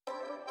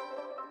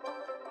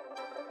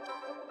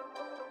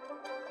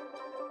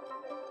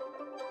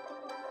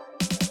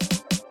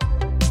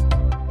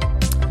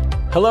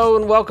Hello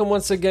and welcome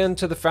once again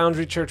to the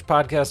Foundry Church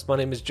podcast. My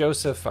name is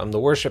Joseph. I'm the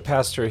worship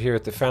pastor here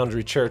at the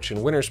Foundry Church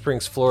in Winter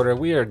Springs, Florida.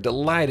 We are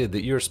delighted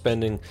that you're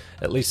spending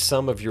at least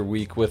some of your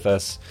week with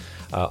us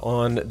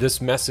on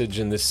this message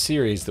in this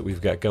series that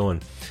we've got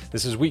going.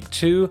 This is week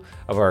 2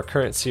 of our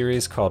current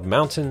series called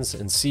Mountains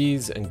and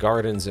Seas and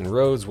Gardens and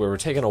Roads, where we're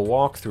taking a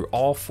walk through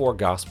all 4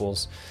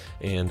 Gospels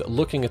and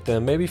looking at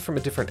them maybe from a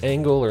different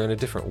angle or in a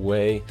different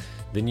way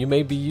than you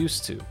may be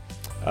used to.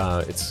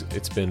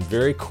 It's been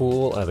very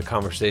cool, the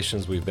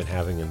conversations we've been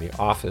having in the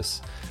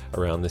office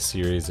around this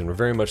series, and we're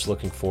very much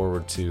looking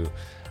forward to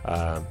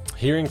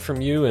hearing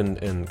from you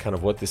and kind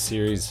of what this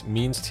series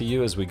means to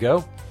you as we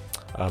go.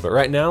 But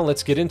right now,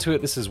 let's get into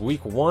it. This is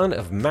week 1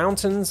 of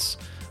Mountains,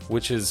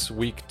 which is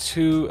week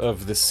 2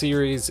 of the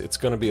series. It's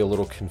going to be a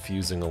little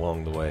confusing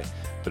along the way,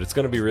 but it's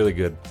going to be really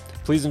good.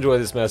 Please enjoy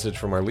this message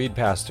from our lead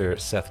pastor,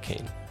 Seth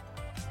Kane.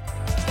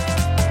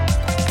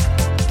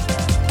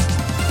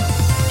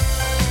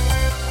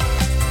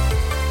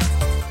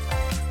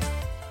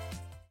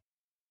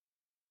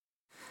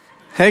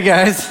 Hey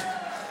guys,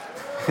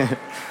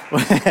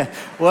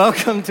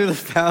 welcome to the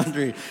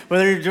Foundry.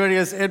 Whether you're joining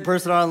us in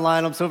person or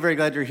online, I'm so very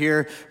glad you're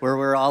here, where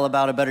we're all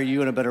about a better you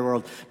and a better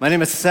world. My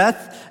name is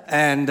Seth,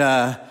 and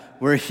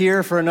we're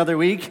here for another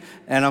week,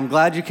 and I'm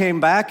glad you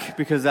came back,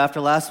 because after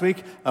last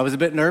week, I was a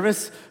bit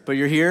nervous, but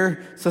you're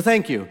here, so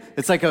thank you.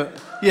 It's like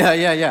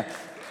yeah.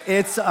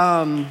 It's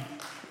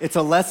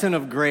a lesson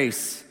of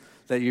grace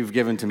that you've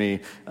given to me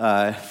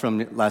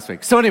from last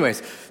week. So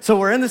anyways,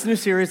 we're in this new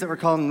series that we're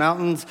calling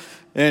Mountains.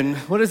 And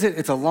what is it?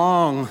 It's a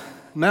long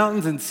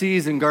mountains and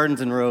seas and gardens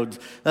and roads.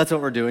 That's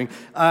what we're doing.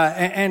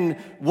 And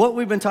what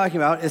we've been talking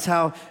about is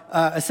how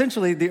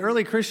essentially the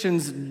early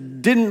Christians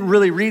didn't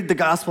really read the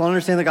gospel,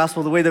 understand the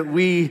gospel the way that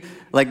we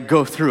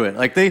go through it.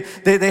 Like they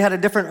had a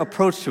different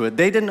approach to it.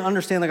 They didn't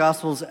understand the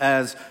gospels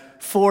as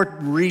 4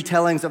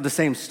 retellings of the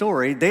same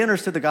story. They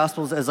understood the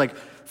gospels as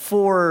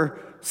 4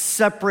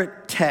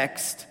 separate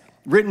texts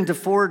written to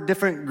 4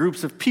 different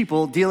groups of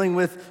people dealing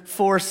with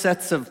 4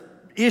 sets of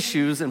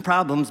issues and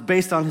problems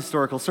based on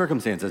historical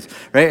circumstances,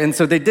 right? And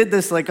so they did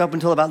this up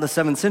until about the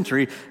 7th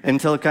century,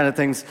 until kind of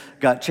things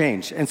got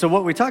changed. And so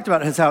what we talked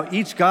about is how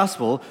each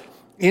gospel,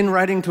 in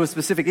writing to a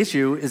specific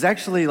issue, is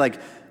actually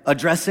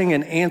addressing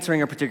and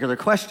answering a particular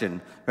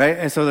question, right?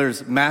 And so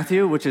there's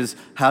Matthew, which is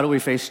how do we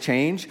face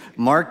change?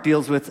 Mark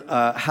deals with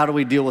how do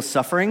we deal with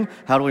suffering?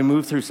 How do we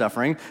move through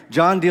suffering?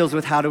 John deals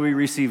with how do we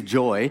receive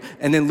joy?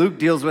 And then Luke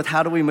deals with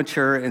how do we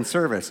mature in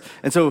service?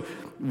 And so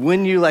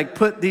when you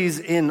put these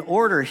in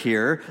order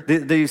here,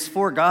 these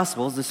 4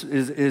 gospels, this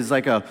is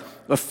like a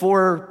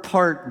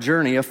 4-part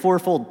journey, a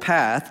 4-fold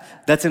path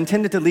that's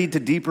intended to lead to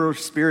deeper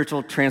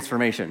spiritual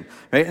transformation,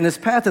 right? And this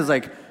path is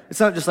it's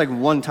not just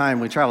one time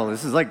we travel.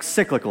 This is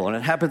cyclical, and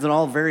it happens in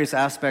all various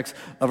aspects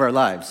of our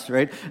lives,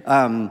 right?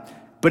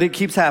 But it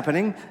keeps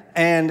happening,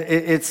 and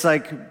it's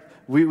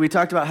we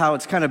talked about how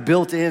it's kind of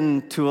built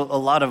into a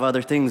lot of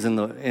other things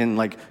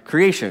in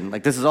creation.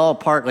 This is all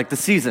part, the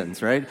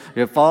seasons, right? You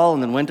have fall,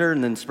 and then winter,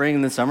 and then spring,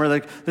 and then summer.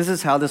 This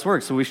is how this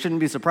works. So we shouldn't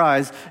be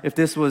surprised if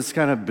this was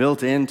kind of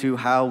built into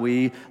how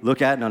we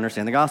look at and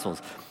understand the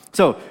Gospels.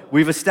 So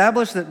we've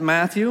established that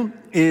Matthew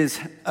is,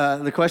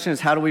 the question is,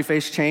 how do we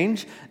face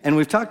change? And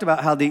we've talked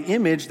about how the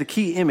image, the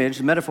key image,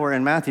 the metaphor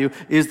in Matthew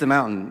is the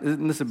mountain.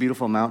 Isn't this a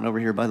beautiful mountain over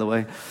here, by the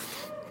way?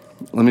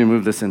 Let me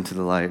move this into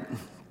the light,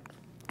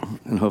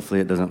 and hopefully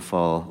it doesn't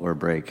fall or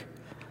break.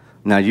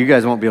 Now, you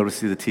guys won't be able to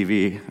see the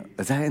TV.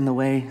 Is that in the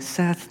way?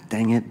 Seth,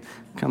 dang it.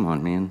 Come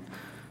on, man.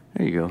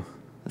 There you go.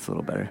 That's a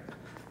little better.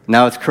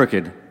 Now it's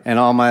crooked, and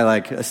all my,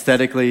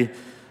 aesthetically...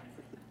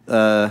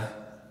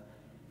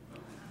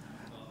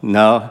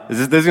 No, this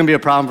is going to be a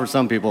problem for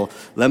some people.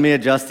 Let me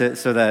adjust it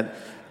so that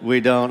we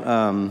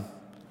don't,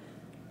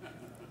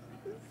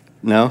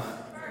 no?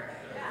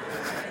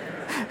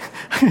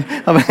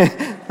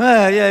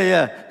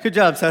 Yeah. Good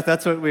job, Seth.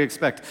 That's what we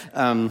expect.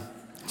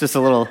 Just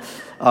a little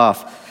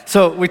off.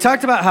 So we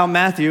talked about how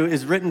Matthew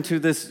is written to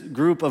this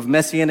group of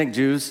Messianic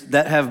Jews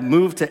that have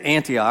moved to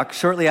Antioch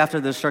shortly after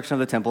the destruction of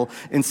the temple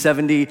in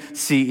 70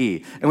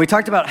 CE. And we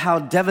talked about how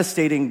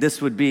devastating this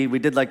would be. We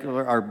did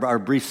our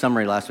brief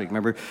summary last week,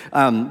 remember?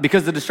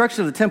 Because the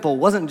destruction of the temple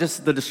wasn't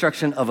just the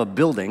destruction of a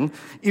building.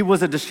 It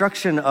was a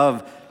destruction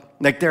of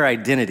their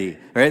identity,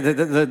 right?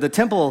 The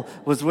temple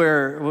was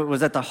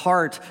at the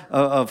heart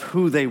of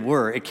who they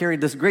were. It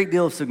carried this great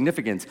deal of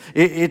significance.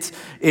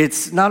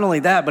 It's not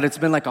only that, but it's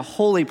been a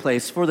holy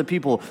place for the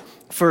people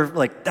for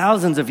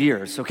thousands of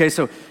years. Okay,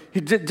 so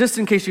just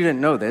in case you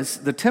didn't know this,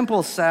 the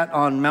temple sat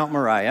on Mount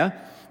Moriah.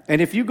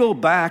 And if you go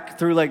back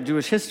through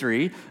Jewish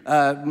history,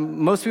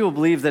 most people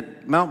believe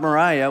that Mount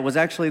Moriah was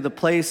actually the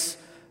place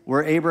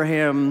where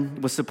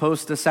Abraham was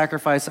supposed to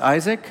sacrifice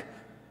Isaac.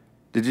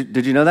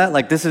 Did you know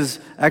that? This is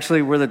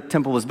actually where the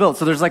temple was built.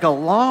 So there's a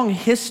long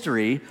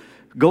history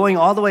going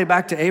all the way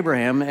back to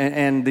Abraham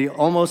and the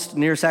almost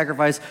near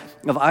sacrifice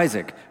of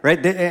Isaac,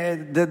 right?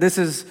 This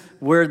is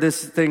where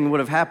this thing would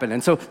have happened.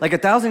 And so like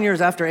 1,000 years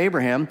after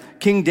Abraham,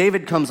 King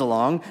David comes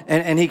along,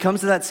 and he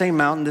comes to that same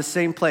mountain, this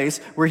same place,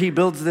 where he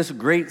builds this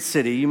great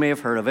city. You may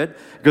have heard of it.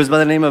 It goes by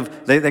the name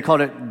of, they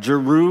called it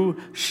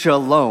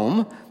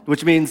Jerusalem,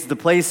 which means the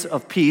place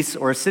of peace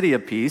or a city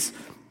of peace.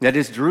 That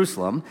is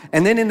Jerusalem.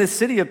 And then in the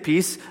city of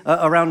peace,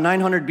 around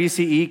 900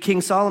 BCE, King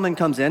Solomon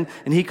comes in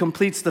and he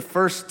completes the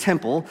first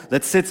temple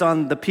that sits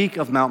on the peak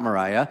of Mount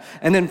Moriah.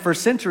 And then for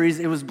centuries,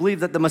 it was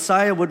believed that the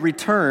Messiah would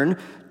return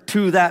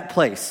to that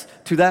place,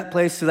 to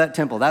that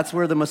temple. That's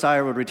where the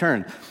Messiah would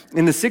return.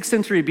 In the 6th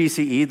century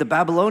BCE, the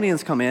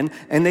Babylonians come in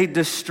and they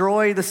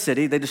destroy the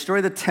city, they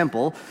destroy the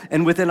temple,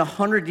 and within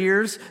 100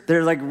 years,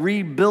 they're like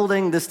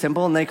rebuilding this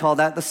temple, and they call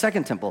that the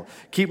Second Temple.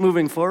 Keep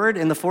moving forward.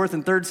 In the 4th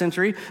and 3rd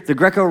century, the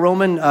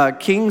Greco-Roman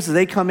kings,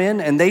 they come in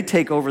and they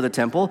take over the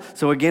temple.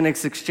 So again,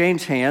 it's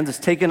exchanged hands. It's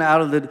taken out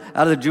of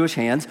the Jewish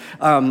hands.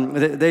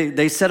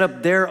 They set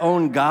up their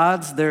own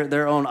gods,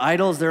 their own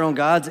idols, their own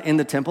gods in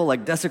the temple,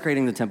 like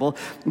desecrating the temple.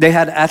 They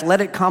had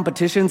athletic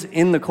competitions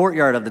in the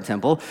courtyard of the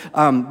temple.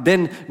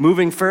 Then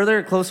moving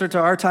further, closer to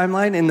our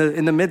timeline,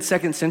 in the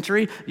mid-2nd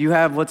century, you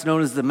have what's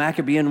known as the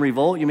Maccabean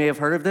Revolt. You may have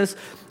heard of this,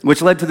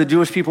 which led to the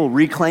Jewish people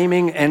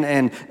reclaiming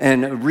and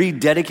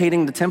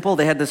rededicating the temple.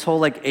 They had this whole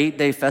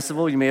 8-day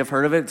festival. You may have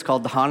heard of it. It's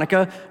called the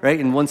Hanukkah, right,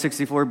 in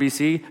 164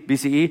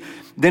 BCE.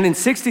 Then in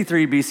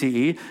 63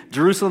 BCE,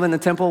 Jerusalem and the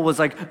temple was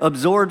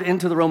absorbed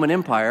into the Roman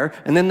Empire.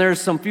 And then there's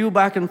some few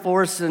back and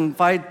forths and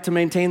fight to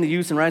maintain the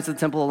use and rights of the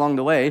temple along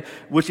the way,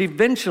 which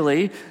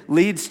eventually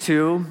leads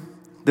to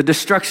the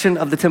destruction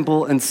of the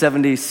temple in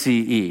 70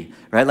 CE,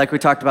 right? Like we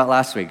talked about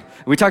last week.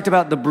 We talked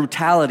about the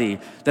brutality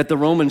that the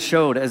Romans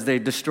showed as they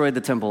destroyed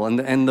the temple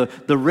and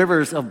the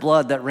rivers of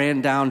blood that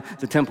ran down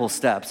the temple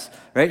steps,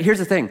 right? Here's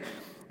the thing.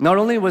 Not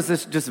only was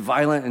this just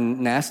violent and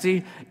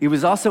nasty, it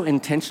was also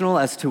intentional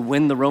as to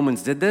when the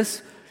Romans did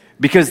this,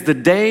 because the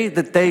day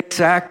that they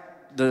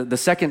sacked the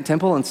Second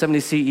Temple in 70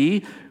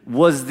 CE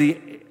was the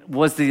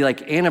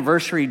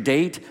anniversary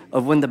date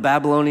of when the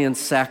Babylonians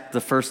sacked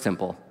the First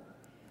Temple.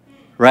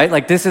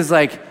 Right? This is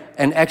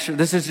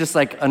this is just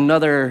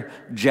another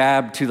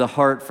jab to the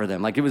heart for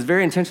them. It was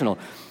very intentional.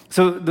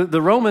 So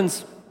the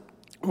Romans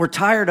were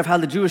tired of how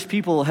the Jewish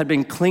people had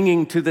been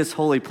clinging to this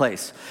holy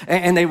place.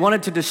 And they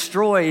wanted to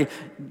destroy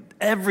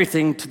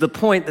everything to the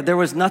point that there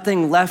was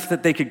nothing left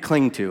that they could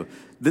cling to.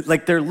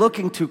 They're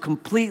looking to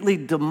completely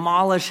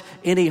demolish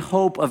any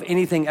hope of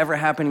anything ever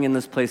happening in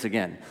this place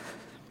again.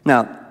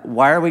 Now,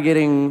 why are we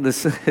getting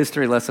this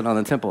history lesson on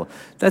the temple?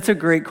 That's a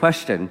great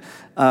question.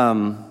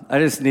 I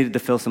just needed to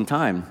fill some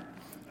time.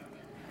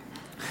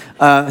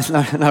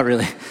 Not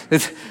really.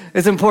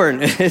 It's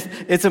important.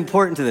 It's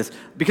important to this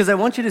because I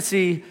want you to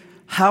see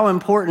how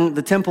important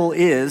the temple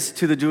is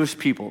to the Jewish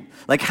people.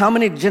 How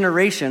many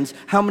generations,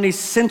 how many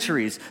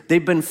centuries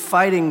they've been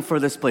fighting for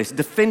this place,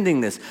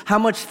 defending this, how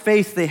much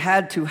faith they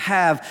had to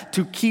have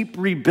to keep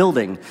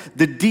rebuilding,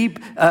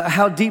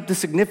 how deep the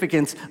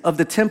significance of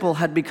the temple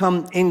had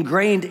become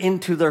ingrained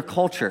into their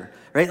culture,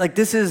 right?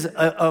 This is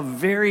a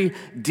very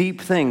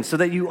deep thing so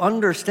that you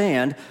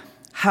understand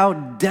how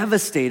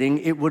devastating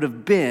it would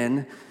have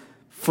been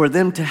for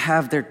them to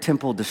have their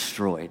temple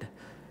destroyed.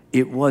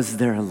 It was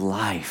their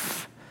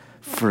life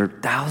for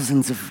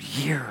thousands of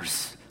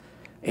years,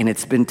 and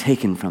it's been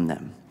taken from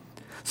them.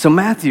 So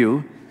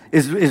Matthew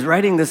is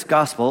writing this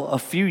gospel a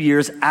few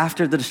years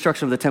after the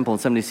destruction of the temple in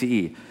 70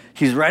 CE.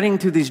 He's writing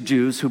to these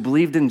Jews who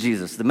believed in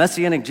Jesus, the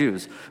Messianic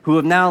Jews, who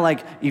have now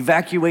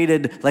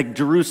evacuated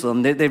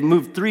Jerusalem. They've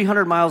moved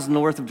 300 miles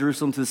north of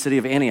Jerusalem to the city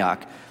of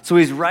Antioch. So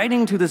he's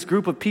writing to this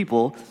group of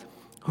people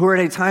who are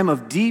at a time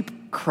of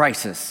deep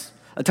crisis,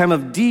 a time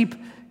of deep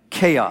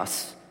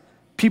chaos.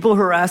 People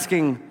who are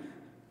asking,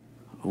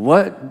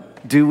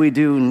 what do we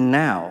do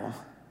now?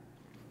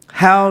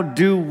 How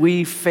do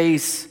we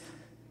face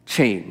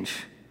change?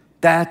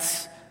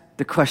 That's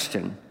the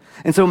question.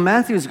 And so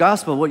Matthew's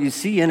gospel, what you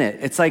see in it,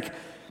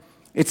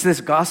 it's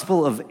this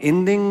gospel of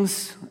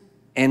endings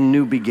and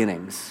new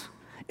beginnings.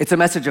 It's a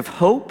message of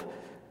hope,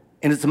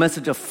 and it's a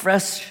message of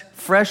fresh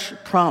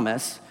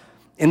promise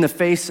in the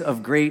face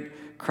of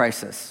great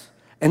crisis.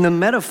 And the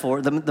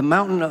metaphor, the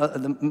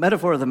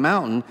metaphor of the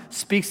mountain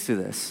speaks to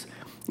this.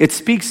 It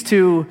speaks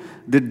to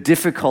the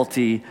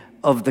difficulty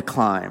of the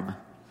climb.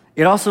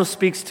 It also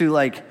speaks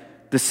to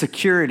the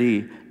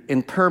security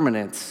and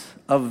permanence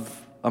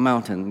of a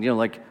mountain,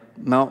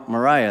 Mount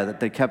Moriah that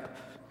they kept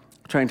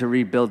trying to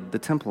rebuild the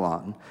temple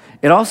on.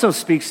 It also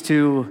speaks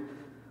to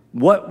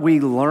what we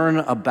learn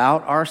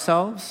about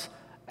ourselves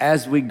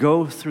as we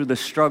go through the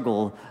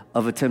struggle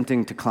of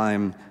attempting to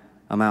climb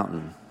a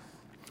mountain.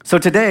 So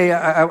today,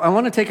 I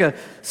want to take a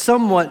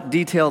somewhat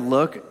detailed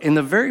look in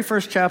the very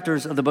first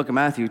chapters of the book of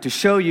Matthew to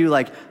show you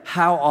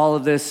how all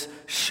of this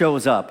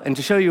shows up and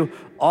to show you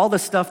all the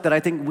stuff that I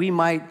think we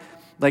might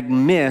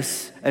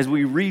miss as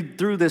we read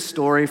through this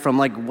story from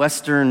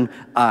Western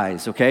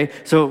eyes, okay?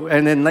 So,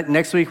 and then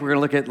next week we're going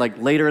to look at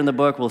later in the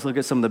book, we'll look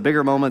at some of the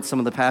bigger moments, some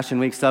of the Passion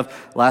Week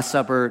stuff, Last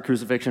Supper,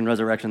 crucifixion,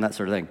 resurrection, that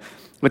sort of thing.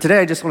 But today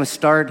I just want to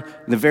start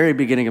in the very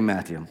beginning of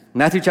Matthew.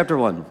 Matthew chapter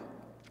 1.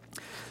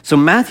 So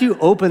Matthew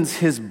opens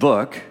his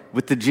book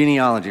with the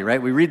genealogy,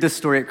 right? We read this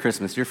story at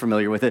Christmas. You're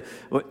familiar with it.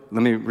 Let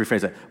me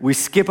rephrase that. We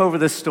skip over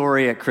this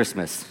story at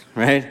Christmas,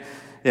 right?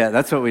 Yeah,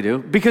 that's what we do.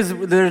 Because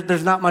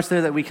there's not much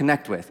there that we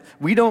connect with.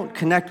 We don't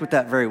connect with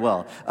that very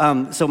well.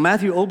 So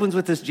Matthew opens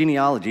with this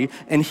genealogy,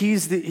 and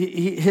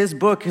his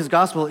book, his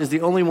gospel, is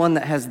the only one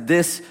that has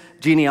this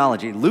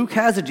genealogy. Luke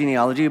has a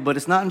genealogy, but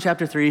it's not in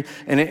chapter 3,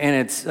 and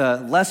it's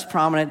less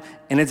prominent,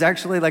 and it's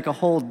actually like a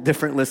whole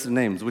different list of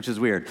names, which is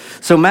weird.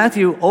 So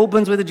Matthew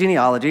opens with a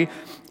genealogy,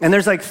 and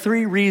there's like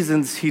 3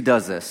 reasons he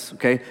does this,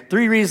 okay?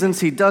 3 reasons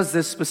he does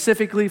this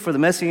specifically for the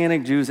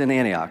Messianic Jews in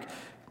Antioch,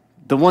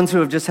 the ones who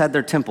have just had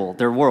their temple,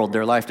 their world,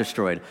 their life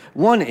destroyed.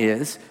 One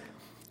is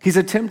he's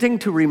attempting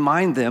to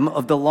remind them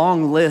of the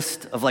long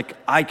list of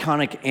like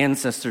iconic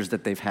ancestors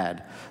that they've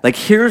had. Like,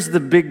 here's the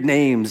big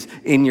names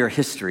in your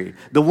history,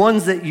 the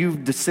ones that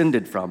you've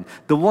descended from,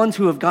 the ones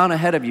who have gone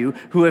ahead of you,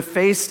 who have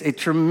faced a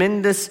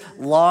tremendous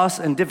loss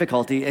and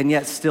difficulty and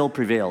yet still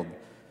prevailed,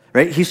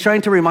 right? He's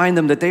trying to remind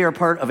them that they are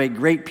part of a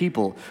great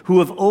people who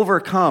have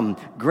overcome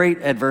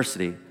great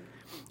adversity.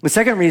 The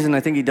second reason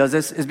I think he does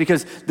this is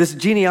because this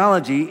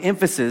genealogy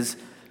emphasizes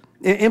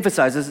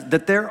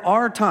that there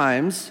are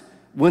times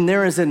when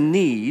there is a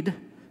need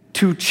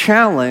to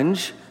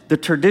challenge the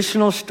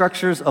traditional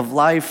structures of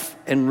life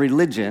and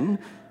religion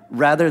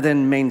rather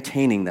than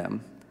maintaining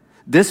them.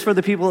 This, for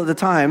the people at the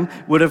time,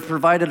 would have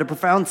provided a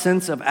profound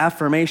sense of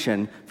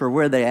affirmation for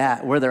where they're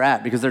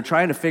at, because they're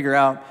trying to figure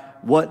out,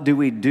 what do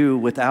we do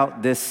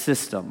without this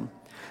system?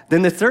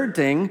 Then the third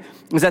thing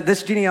is that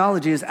this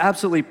genealogy is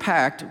absolutely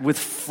packed with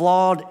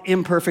flawed,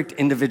 imperfect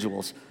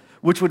individuals,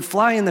 which would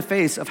fly in the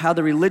face of how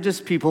the religious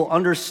people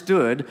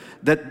understood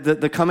that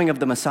the coming of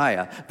the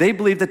Messiah. They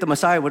believed that the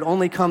Messiah would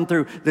only come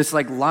through this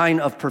like line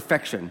of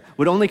perfection,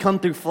 would only come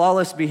through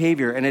flawless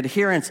behavior and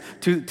adherence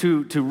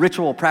to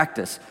ritual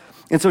practice.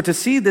 And so to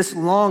see this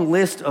long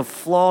list of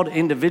flawed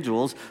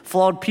individuals,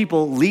 flawed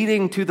people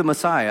leading to the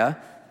Messiah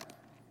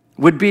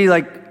would be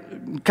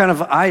like kind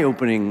of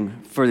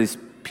eye-opening for these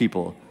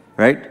people,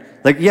 right?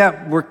 Like,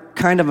 yeah, we're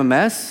kind of a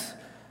mess,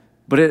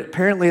 but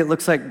apparently it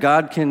looks like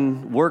God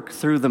can work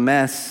through the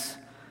mess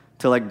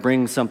to like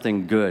bring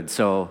something good.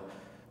 So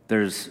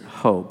there's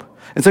hope.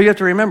 And so you have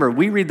to remember,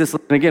 we read this,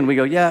 and again, we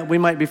go, yeah, we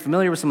might be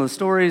familiar with some of the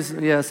stories,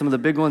 yeah, some of the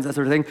big ones, that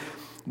sort of thing.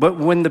 But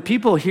when the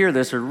people hear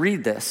this or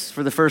read this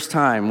for the first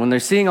time, when they're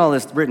seeing all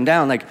this written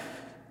down, like,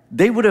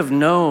 they would have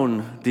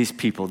known these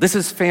people. This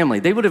is family.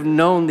 They would have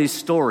known these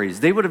stories.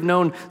 They would have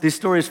known these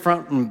stories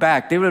front and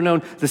back. They would have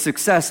known the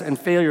success and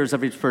failures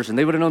of each person.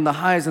 They would have known the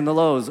highs and the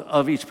lows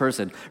of each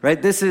person,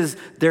 right? This is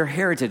their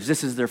heritage.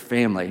 This is their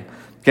family.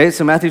 Okay,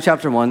 so Matthew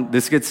chapter 1,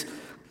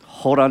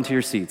 hold on to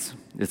your seats.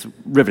 It's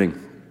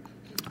riveting.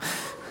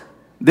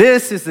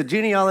 This is the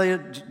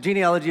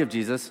genealogy of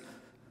Jesus.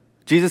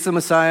 Jesus the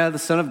Messiah, the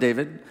son of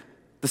David,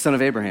 the son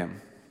of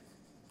Abraham.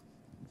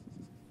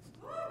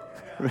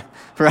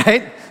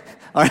 Right?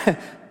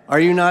 Are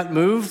you not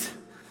moved?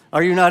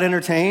 Are you not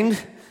entertained?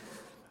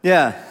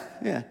 Yeah.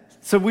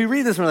 So we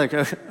read this and we're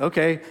like,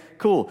 okay,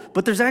 cool.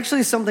 But there's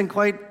actually something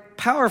quite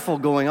powerful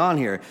going on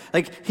here.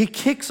 Like, he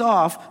kicks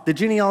off the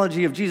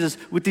genealogy of Jesus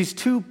with these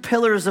 2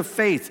 pillars of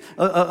faith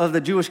of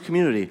the Jewish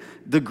community.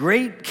 The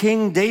great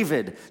King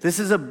David, this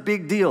is a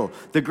big deal.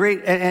 The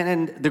great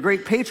and the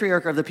great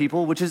patriarch of the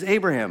people, which is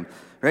Abraham,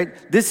 right?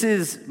 This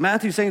is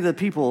Matthew saying to the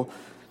people,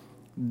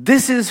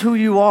 this is who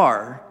you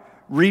are.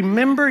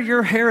 Remember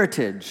your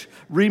heritage.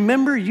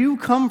 Remember you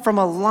come from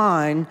a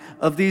line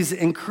of these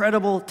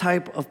incredible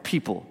type of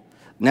people.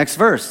 Next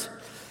verse.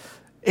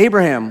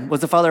 Abraham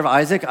was the father of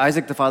Isaac,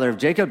 Isaac the father of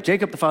Jacob,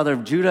 Jacob the father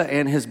of Judah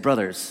and his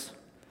brothers.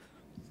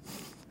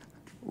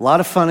 A lot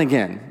of fun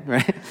again,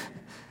 right?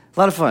 A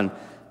lot of fun.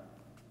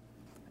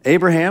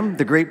 Abraham,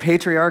 the great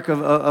patriarch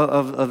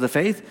of the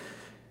faith,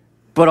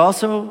 but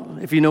also,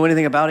 if you know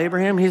anything about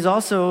Abraham, he's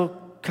also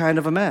kind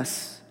of a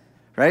mess.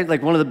 Right?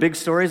 Like, one of the big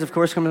stories, of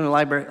course, coming in the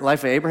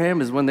life of Abraham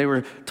is when they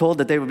were told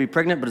that they would be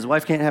pregnant, but his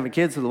wife can't have a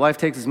kid, so the wife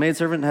takes his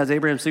maidservant and has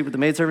Abraham sleep with the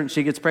maidservant, and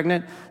she gets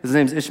pregnant. His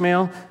name's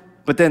Ishmael.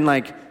 But then,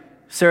 like,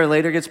 Sarah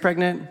later gets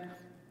pregnant,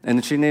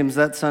 and she names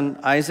that son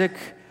Isaac.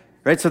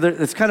 Right? So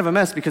it's kind of a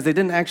mess because they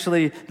didn't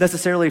actually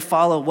necessarily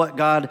follow what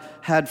God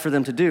had for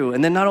them to do.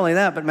 And then not only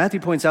that, but Matthew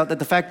points out that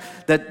the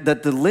fact that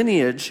the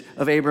lineage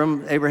of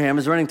Abraham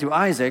is running through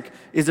Isaac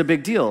is a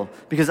big deal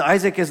because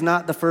Isaac is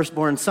not the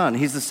firstborn son.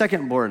 He's the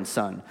secondborn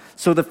son.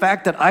 So the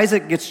fact that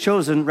Isaac gets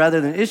chosen rather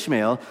than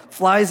Ishmael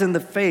flies in the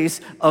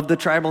face of the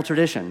tribal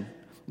tradition.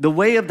 The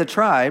way of the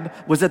tribe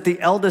was that the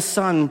eldest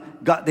son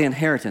got the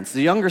inheritance.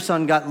 The younger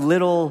son got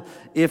little,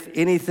 if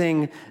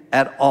anything,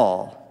 at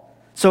all.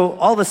 So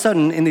all of a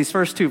sudden, in these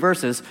first 2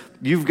 verses,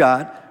 you've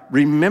got,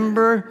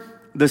 remember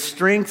the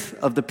strength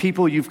of the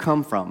people you've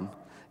come from.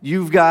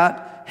 You've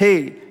got,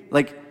 hey,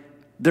 like,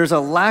 there's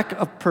a lack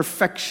of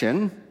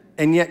perfection,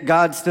 and yet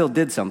God still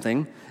did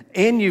something.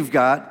 And you've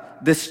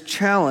got this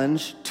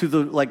challenge to the,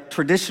 like,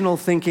 traditional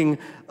thinking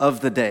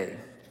of the day.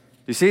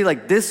 You see,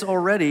 like, this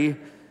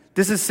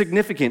is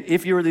significant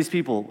if you were these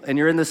people, and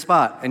you're in this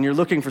spot, and you're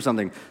looking for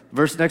something.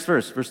 Verse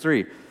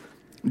 3.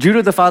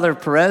 Judah, the father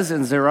of Perez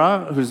and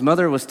Zerah, whose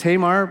mother was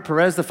Tamar.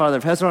 Perez, the father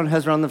of Hezron.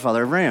 Hezron, the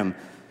father of Ram.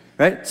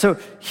 Right? So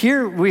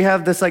here we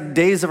have this like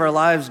days of our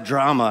lives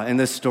drama in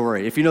this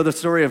story. If you know the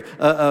story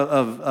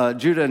of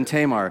Judah and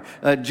Tamar.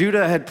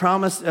 Judah had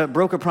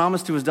broke a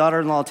promise to his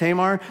daughter-in-law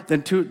Tamar.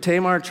 Then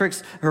Tamar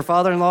tricks her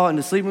father-in-law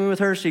into sleeping with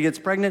her. She gets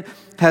pregnant,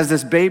 has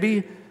this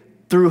baby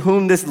through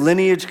whom this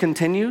lineage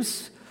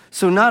continues.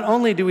 So not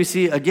only do we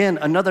see, again,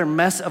 another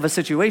mess of a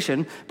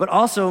situation, but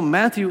also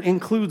Matthew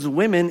includes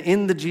women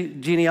in the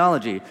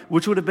genealogy,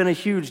 which would have been a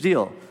huge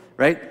deal.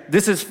 Right?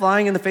 This is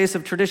flying in the face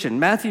of tradition.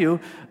 Matthew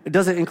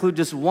doesn't include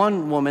just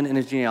one woman in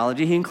his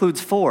genealogy. He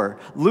includes 4.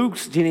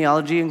 Luke's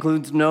genealogy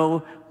includes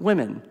no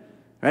women.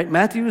 Right?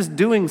 Matthew is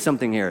doing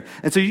something here.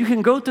 And so you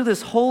can go through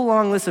this whole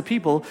long list of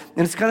people,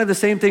 and it's kind of the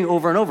same thing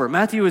over and over.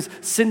 Matthew is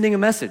sending a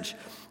message.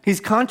 He's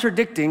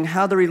contradicting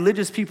how the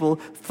religious people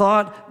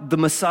thought the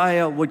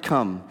Messiah would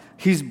come.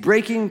 He's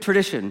breaking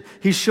tradition.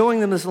 He's showing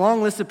them this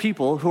long list of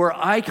people who are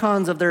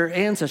icons of their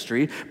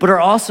ancestry, but are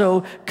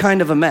also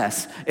kind of a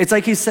mess. It's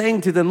like he's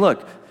saying to them,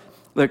 look,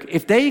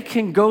 if they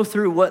can go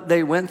through what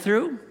they went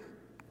through,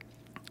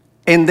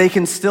 and they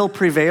can still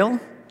prevail,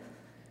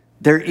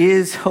 there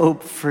is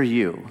hope for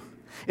you.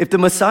 If the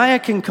Messiah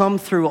can come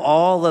through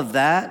all of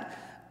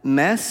that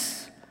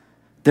mess,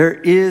 there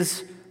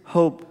is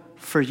hope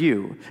for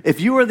you. If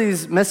you are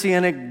these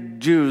Messianic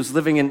Jews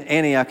living in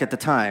Antioch at the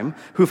time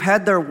who've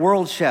had their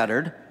world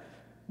shattered,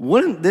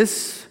 wouldn't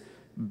this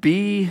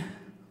be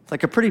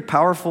like a pretty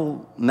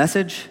powerful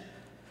message?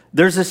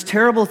 There's this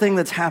terrible thing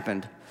that's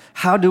happened.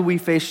 How do we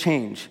face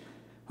change?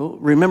 Well,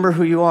 remember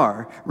who you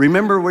are.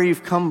 Remember where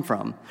you've come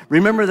from.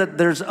 Remember that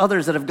there's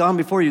others that have gone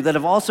before you that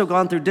have also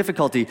gone through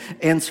difficulty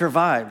and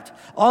survived.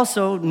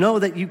 Also, know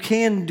that you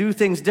can do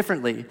things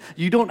differently.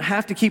 You don't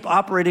have to keep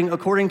operating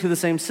according to the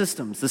same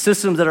systems, the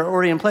systems that are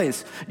already in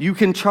place. You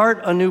can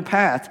chart a new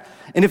path.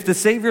 And if the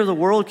Savior of the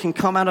world can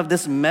come out of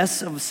this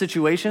mess of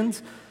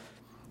situations,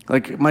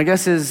 like my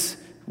guess is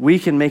we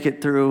can make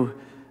it through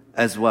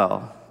as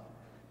well.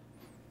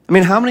 I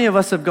mean, how many of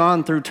us have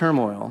gone through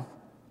turmoil?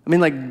 I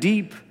mean, like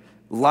deep,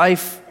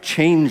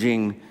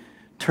 life-changing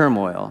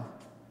turmoil.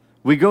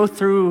 We go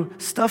through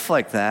stuff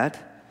like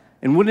that,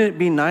 and wouldn't it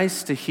be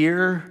nice to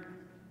hear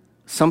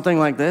something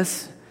like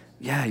this?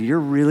 Yeah, you're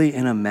really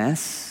in a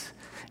mess,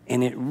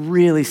 and it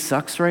really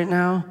sucks right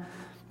now,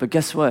 but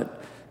guess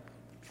what?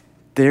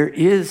 There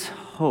is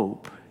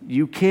hope.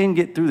 You can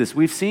get through this.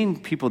 We've seen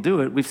people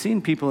do it. We've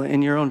seen people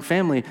in your own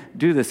family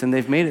do this, and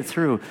they've made it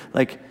through.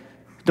 Like,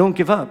 don't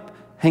give up.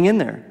 Hang in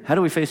there. How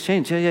do we face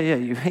change? Yeah.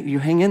 You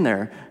hang in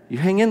there. You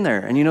hang in there,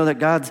 and you know that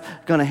God's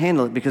going to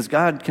handle it because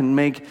God can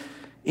make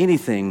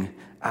anything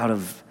out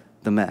of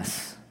the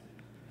mess.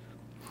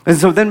 And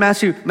so then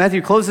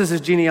Matthew closes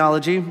his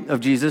genealogy of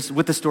Jesus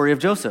with the story of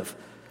Joseph.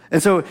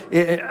 And so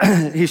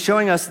he's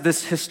showing us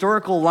this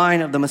historical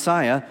line of the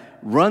Messiah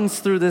runs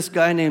through this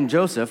guy named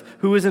Joseph,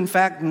 who is in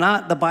fact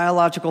not the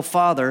biological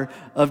father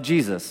of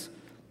Jesus.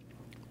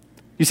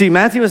 You see,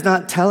 Matthew is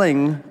not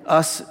telling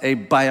us a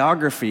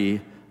biography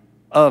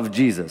of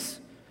Jesus.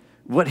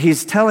 What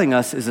he's telling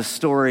us is a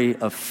story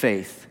of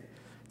faith.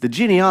 The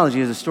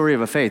genealogy is a story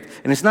of a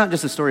faith. And it's not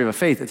just a story of a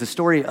faith, it's a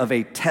story of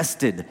a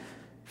tested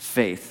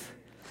faith.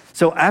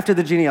 So after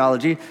the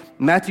genealogy,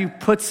 Matthew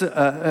puts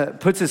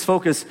his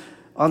focus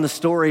on the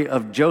story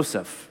of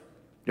Joseph.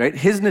 Right?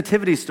 His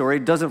nativity story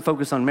doesn't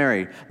focus on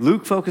Mary.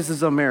 Luke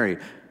focuses on Mary.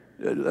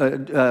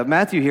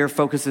 Matthew here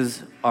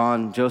focuses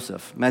on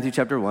Joseph. Matthew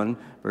chapter 1,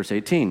 verse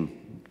 18.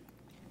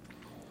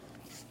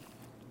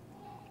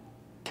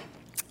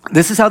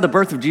 This is how the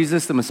birth of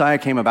Jesus, the Messiah,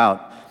 came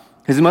about.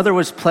 His mother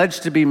was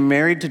pledged to be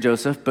married to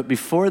Joseph, but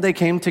before they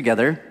came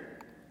together,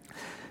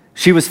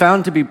 she was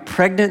found to be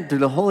pregnant through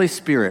the Holy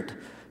Spirit.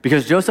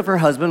 Because Joseph, her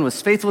husband,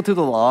 was faithful to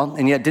the law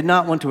and yet did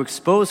not want to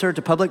expose her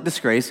to public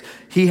disgrace,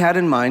 he had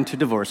in mind to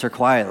divorce her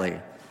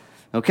quietly.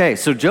 Okay,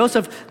 so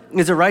Joseph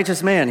is a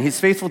righteous man. He's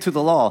faithful to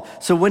the law.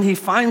 So when he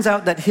finds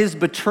out that his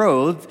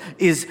betrothed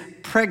is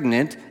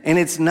pregnant and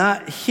it's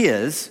not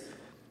his,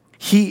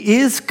 he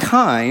is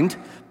kind,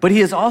 but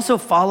he is also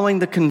following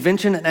the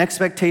convention and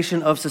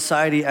expectation of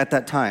society at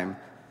that time.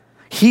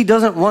 He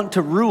doesn't want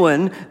to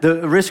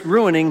risk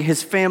ruining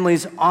his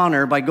family's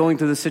honor by going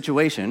through this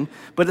situation.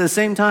 But at the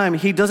same time,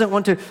 he doesn't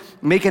want to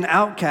make an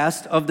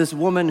outcast of this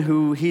woman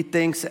who he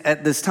thinks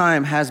at this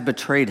time has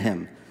betrayed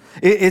him.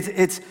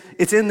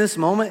 It's in this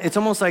moment, it's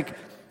almost like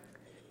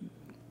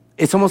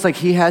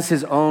he has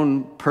his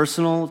own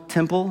personal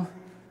temple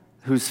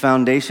whose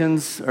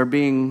foundations are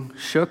being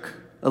shook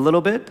a little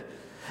bit.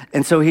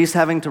 And so he's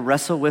having to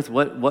wrestle with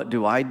what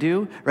do I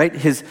do, right?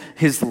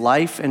 His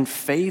life and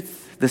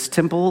faith, this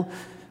temple,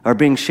 are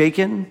being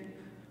shaken.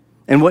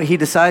 And what he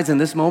decides in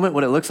this moment,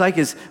 what it looks like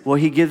is, well,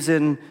 he gives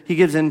in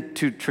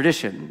to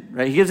tradition,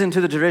 right? He gives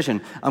into the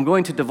tradition. I'm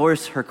going to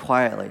divorce her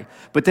quietly.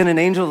 But then an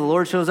angel of the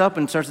Lord shows up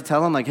and starts to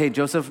tell him, like, hey,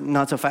 Joseph,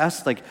 not so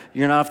fast. Like,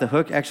 you're not off the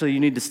hook. Actually, you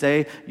need to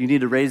stay. You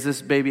need to raise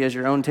this baby as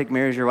your own, take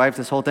Mary as your wife,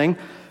 this whole thing.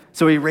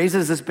 So he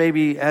raises this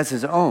baby as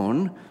his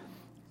own.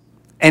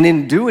 And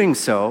in doing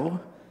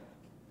so,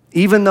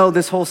 Even though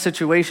this whole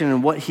situation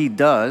and what he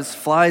does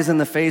flies in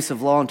the face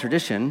of law and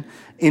tradition,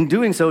 in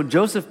doing so,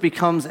 Joseph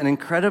becomes an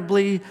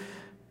incredibly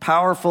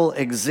powerful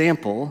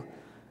example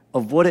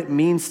of what it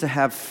means to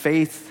have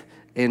faith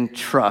and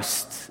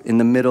trust in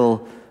the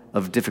middle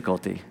of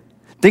difficulty.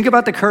 Think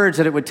about the courage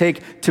that it would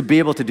take to be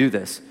able to do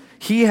this.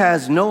 He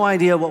has no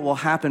idea what will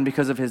happen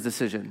because of his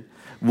decision.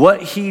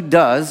 What he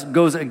does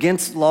goes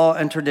against law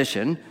and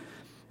tradition.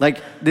 Like,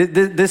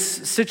 this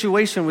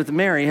situation with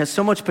Mary has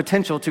so much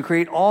potential to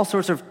create all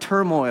sorts of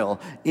turmoil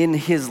in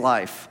his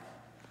life.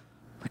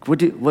 Like,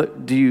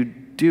 what do you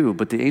do?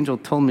 But the angel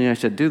told me I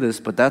should do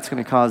this, but that's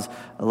going to cause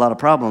a lot of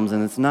problems,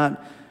 and it's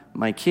not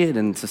my kid,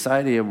 and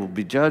society will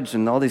be judged,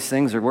 and all these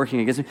things are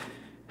working against me.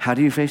 How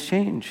do you face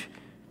change?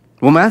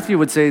 Well, Matthew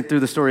would say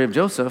through the story of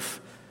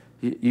Joseph,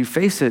 you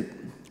face it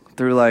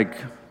through, like,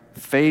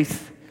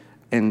 faith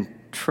and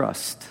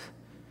trust.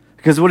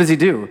 Because what does he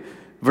do?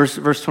 Verse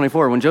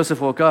 24, when Joseph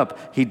woke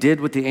up, he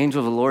did what the angel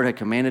of the Lord had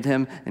commanded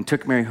him and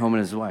took Mary home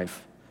and his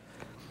wife.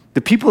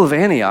 The people of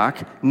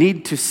Antioch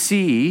need to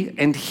see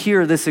and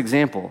hear this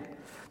example,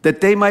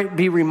 that they might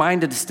be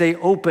reminded to stay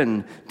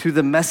open to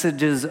the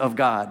messages of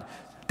God.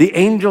 The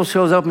angel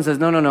shows up and says,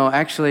 no,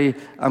 actually,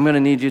 I'm going to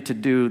need you to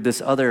do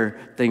this other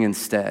thing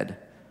instead.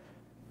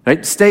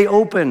 Right? Stay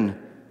open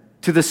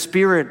to the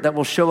Spirit that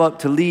will show up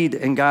to lead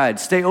and guide.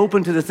 Stay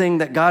open to the thing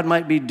that God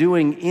might be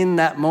doing in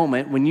that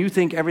moment. When you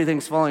think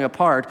everything's falling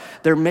apart,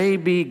 God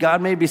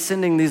may be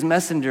sending these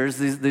messengers,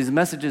 these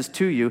messages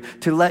to you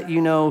to let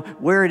you know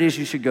where it is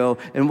you should go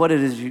and what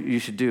it is you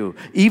should do.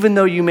 Even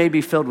though you may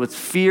be filled with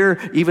fear,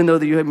 even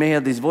though you may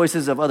have these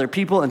voices of other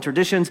people and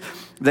traditions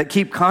that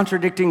keep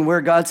contradicting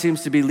where God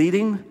seems to be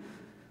leading,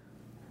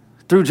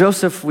 through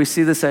Joseph, we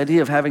see this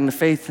idea of having the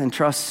faith and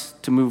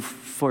trust to move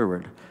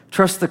forward.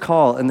 Trust the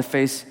call in the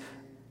face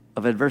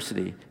of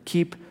adversity.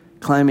 Keep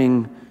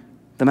climbing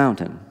the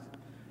mountain.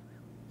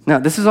 Now,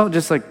 this is all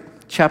just like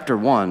chapter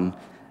 1,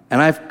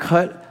 and I've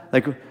cut,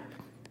 like,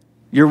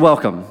 you're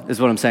welcome, is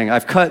what I'm saying.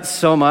 I've cut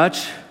so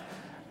much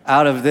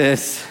out of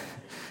this.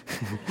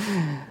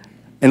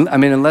 And I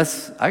mean,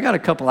 unless I got a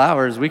couple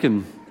hours, we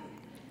can,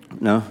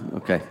 no?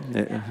 Okay.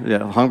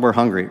 Yeah, we're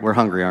hungry. We're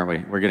hungry, aren't we?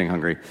 We're getting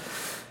hungry.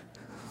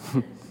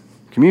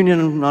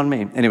 Communion on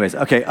me. Anyways,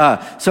 okay,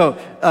 so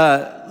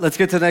let's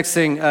get to the next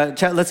thing.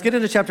 Let's get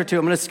into chapter 2.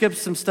 I'm going to skip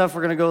some stuff.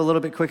 We're going to go a little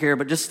bit quick here,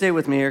 but just stay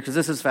with me here because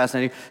this is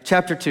fascinating.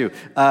 Chapter 2.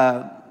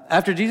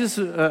 Matthew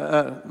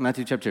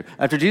chapter 2.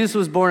 After Jesus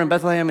was born in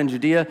Bethlehem in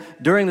Judea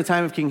during the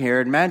time of King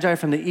Herod, Magi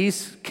from the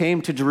east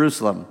came to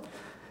Jerusalem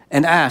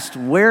and asked,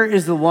 "Where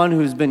is the one who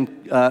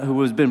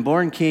has been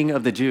born King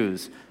of the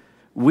Jews?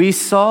 We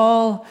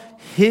saw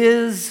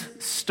his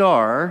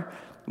star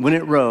when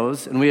it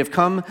rose, and we have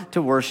come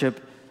to worship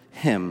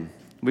him."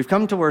 We've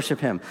come to worship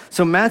him.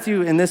 So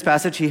Matthew, in this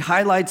passage, he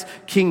highlights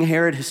King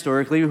Herod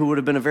historically, who would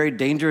have been a very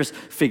dangerous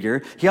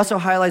figure. He also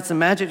highlights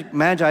the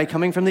Magi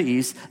coming from the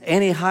east,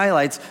 and he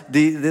highlights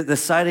the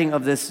sighting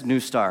of this new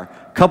star.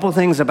 Couple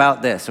things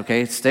about this,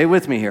 okay? Stay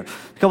with me here.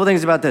 A couple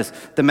things about this.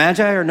 The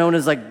Magi are known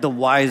as like the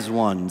wise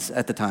ones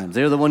at the time.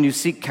 They're the one you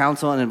seek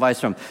counsel and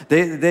advice from.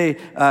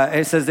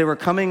 It says they were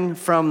coming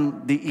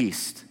from the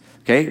east,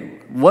 okay?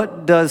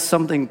 What does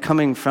something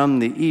coming from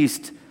the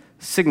east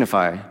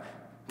signify?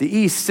 The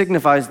east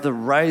signifies the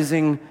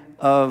rising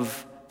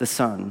of the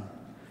sun.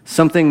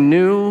 Something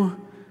new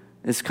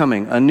is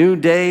coming. A new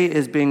day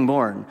is being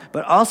born.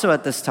 But also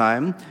at this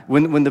time,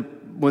 when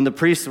the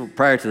priests,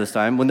 prior to this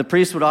time, when the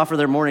priests would offer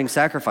their morning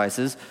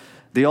sacrifices,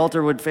 the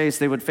altar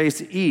they would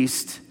face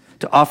east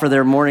to offer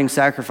their morning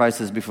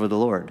sacrifices before the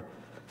Lord.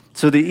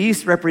 So the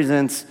east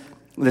represents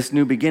this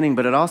new beginning,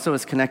 but it also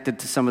is connected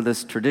to some of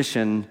this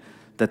tradition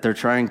that they're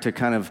trying to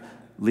kind of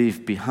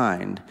leave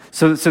behind.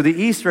 So the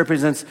east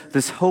represents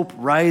this hope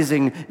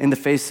rising in the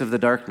face of the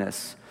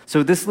darkness.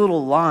 So this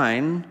little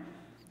line,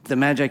 the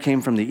Magi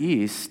came from the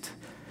east,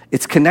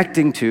 it's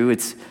connecting to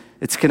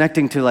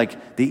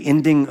like the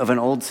ending of an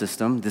old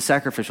system, the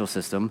sacrificial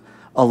system,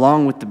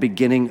 along with the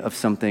beginning of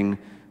something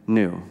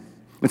new.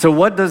 And so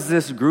what does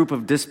this group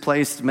of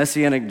displaced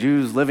Messianic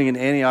Jews living in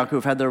Antioch who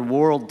have had their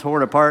world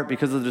torn apart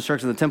because of the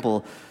destruction of the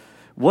temple,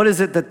 what is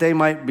it that they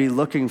might be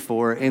looking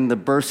for in the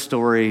birth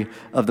story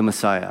of the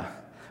Messiah?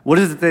 What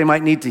is it they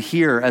might need to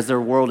hear as their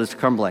world is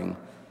crumbling?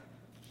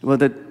 Well,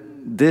 that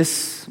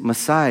this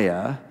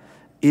Messiah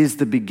is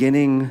the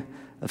beginning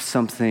of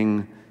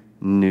something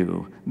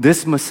new.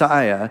 This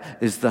Messiah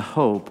is the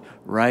hope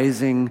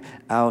rising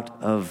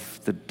out of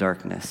the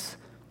darkness.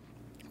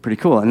 Pretty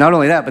cool. And not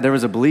only that, but there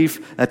was a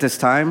belief at this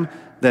time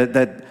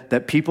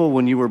that people,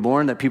 when you were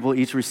born, that people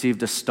each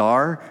received a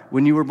star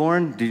when you were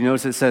born. Did you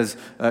notice it says,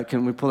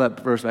 can we pull that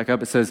verse back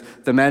up? It says,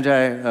 the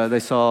Magi, they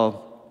saw,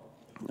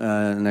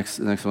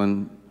 next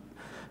one,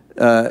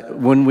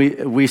 when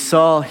we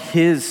saw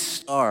his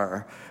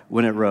star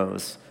when it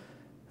rose.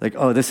 Like,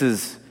 oh, this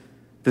is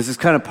This is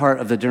kind of part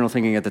of the general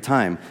thinking at the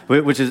time,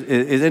 which is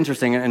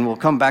interesting, and we'll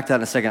come back to that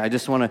in a second. I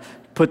just want to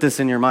put this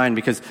in your mind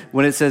because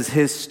when it says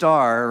his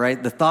star,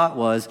 right, the thought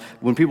was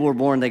when people were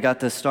born, they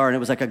got this star, and it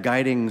was like a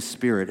guiding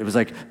spirit. It was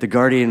like the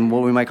guardian,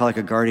 what we might call like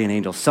a guardian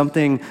angel,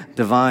 something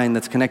divine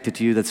that's connected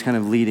to you that's kind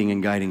of leading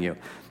and guiding you.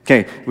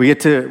 Okay, we're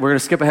going to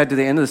skip ahead to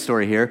the end of the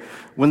story here.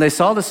 When they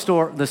saw the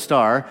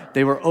star,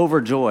 they were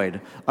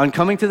overjoyed. On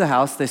coming to the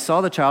house, they saw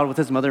the child with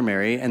his mother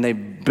Mary, and they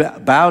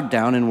bowed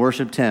down and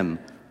worshiped him.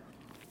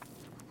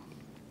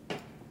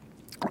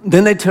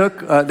 Then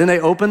they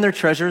opened their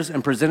treasures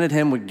and presented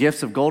him with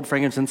gifts of gold,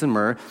 frankincense, and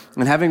myrrh.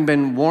 And having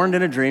been warned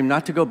in a dream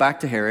not to go back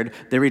to Herod,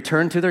 they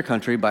returned to their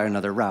country by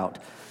another route.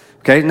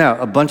 Okay, now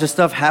a bunch of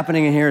stuff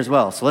happening in here as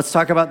well. So let's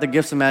talk about the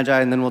gifts of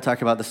Magi, and then we'll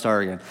talk about the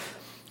star again.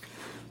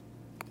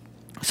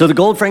 So the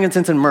gold,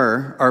 frankincense, and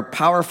myrrh are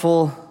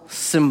powerful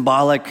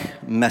symbolic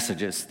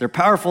messages. They're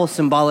powerful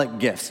symbolic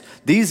gifts.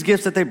 These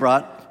gifts that they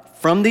brought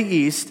from the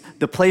east,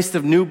 the place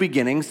of new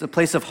beginnings, the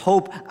place of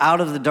hope out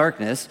of the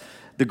darkness,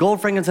 the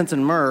gold, frankincense,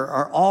 and myrrh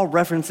are all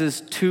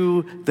references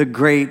to the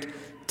great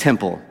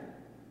temple,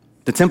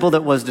 the temple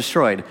that was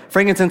destroyed.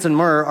 Frankincense and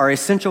myrrh are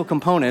essential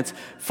components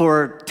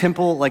for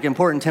temple, like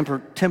important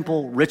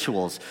temple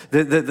rituals.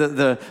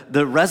 The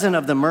resin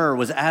of the myrrh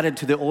was added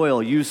to the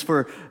oil used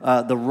for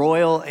the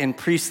royal and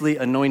priestly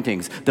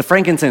anointings. The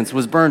frankincense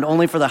was burned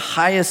only for the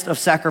highest of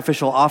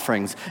sacrificial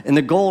offerings, and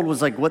the gold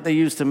was like what they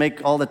used to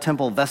make all the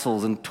temple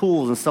vessels and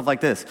tools and stuff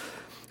like this.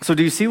 So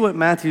do you see what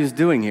Matthew is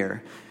doing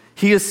here?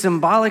 He is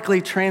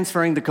symbolically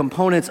transferring the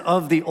components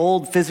of the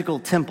old physical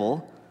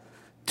temple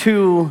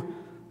to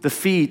the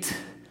feet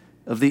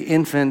of the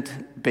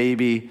infant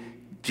baby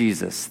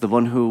Jesus, the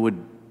one who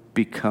would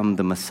become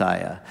the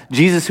Messiah.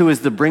 Jesus, who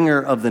is the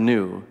bringer of the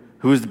new,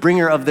 who is the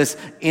bringer of this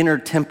inner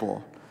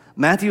temple.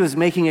 Matthew is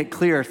making it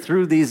clear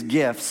through these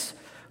gifts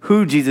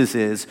who Jesus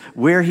is,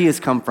 where he has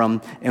come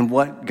from, and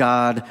what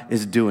God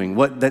is doing,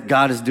 that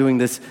God is doing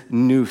this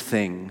new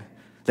thing,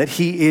 that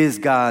he is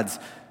God's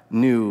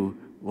new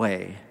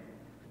way.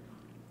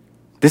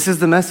 This is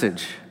the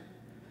message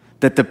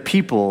that the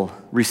people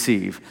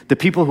receive. The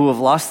people who have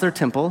lost their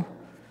temple,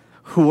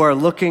 who are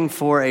looking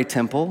for a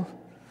temple,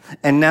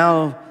 and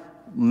now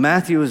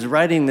Matthew is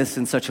writing this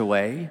in such a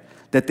way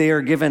that they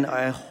are given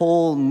a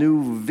whole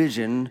new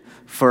vision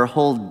for a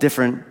whole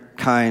different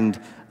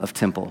kind of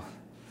temple.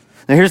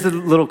 Now here's the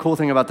little cool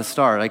thing about the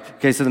star.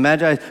 So the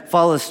Magi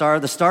follow the star.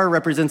 The star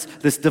represents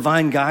this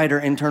divine guide or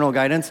internal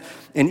guidance.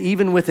 And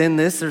even within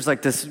this, there's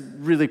like this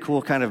really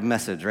cool kind of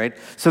message, right?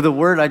 So the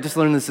word, I just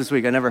learned this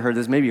week. I never heard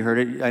this. Maybe you heard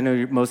it. I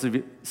know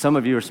some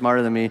of you are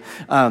smarter than me.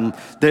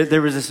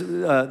 There was this,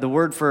 the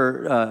word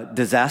for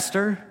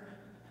disaster.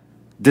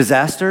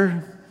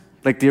 Disaster,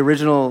 like the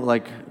original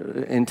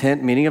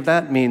intent meaning of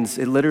that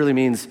it literally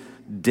means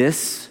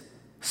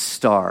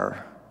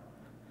dis-star.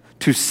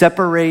 To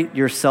separate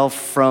yourself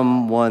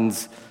from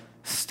one's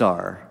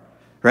star,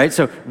 right?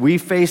 So we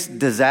face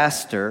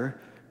disaster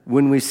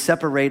when we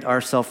separate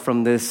ourselves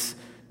from this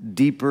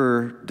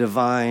deeper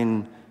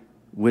divine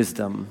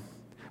wisdom,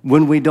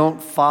 when we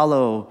don't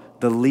follow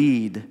the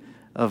lead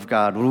of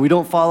God, when we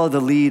don't follow the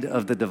lead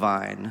of the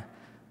divine.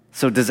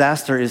 So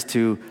disaster is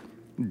to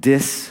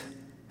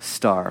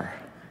dis-star.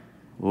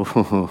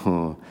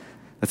 Ooh,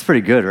 that's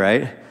pretty good,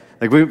 right?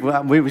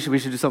 We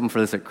should do something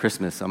for this at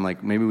Christmas. I'm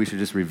like, maybe we should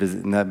just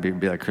revisit, and that'd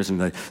be like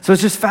Christmas. So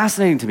it's just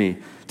fascinating to me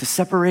to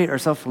separate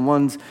ourselves from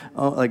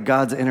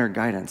God's inner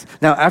guidance.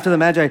 Now, after the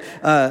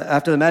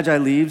Magi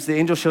leaves, the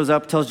angel shows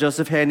up, tells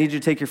Joseph, "Hey, I need you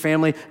to take your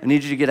family. I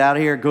need you to get out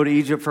of here, go to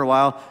Egypt for a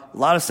while." A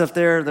lot of stuff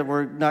there that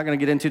we're not going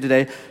to get into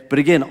today. But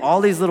again,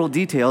 all these little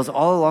details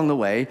all along the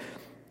way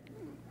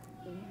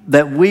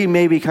that we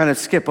maybe kind of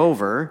skip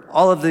over.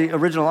 All of the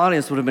original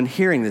audience would have been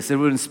hearing this. They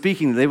would have been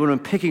speaking. They would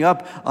have been picking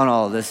up on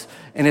all of this.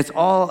 And it's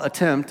all an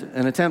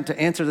attempt to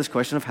answer this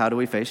question of how do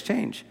we face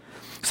change.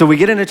 So we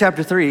get into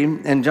chapter 3,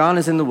 and John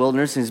is in the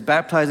wilderness, and he's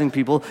baptizing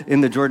people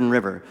in the Jordan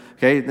River.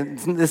 Okay,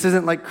 this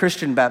isn't like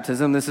Christian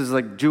baptism. This is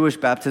like Jewish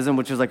baptism,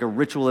 which is like a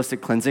ritualistic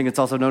cleansing. It's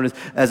also known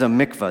as a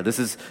mikvah. This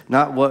is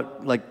not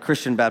what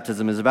Christian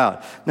baptism is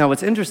about. Now,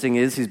 what's interesting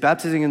is he's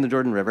baptizing in the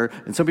Jordan River,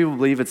 and some people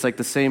believe it's like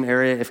the same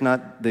area, if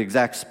not the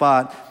exact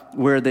spot,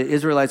 where the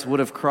Israelites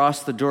would have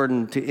crossed the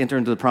Jordan to enter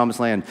into the Promised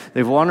Land.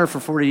 They've wandered for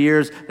 40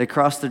 years. They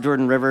crossed the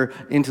Jordan River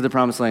into the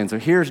Promised Land. So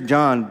here's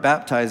John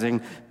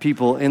baptizing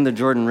people in the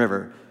Jordan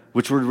River,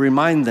 which would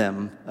remind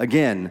them,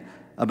 again,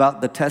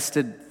 about the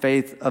tested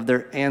faith of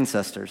their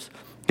ancestors.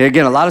 Okay,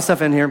 again, a lot of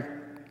stuff in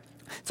here.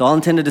 It's all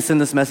intended to send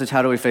this message,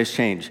 how do we face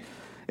change?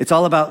 It's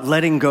all about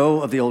letting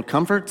go of the old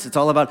comforts. It's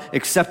all about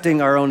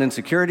accepting our own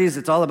insecurities.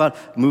 It's all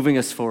about moving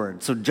us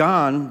forward. So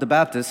John the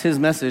Baptist, his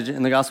message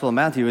in the Gospel of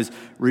Matthew is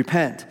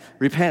repent.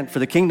 Repent, for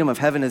the kingdom of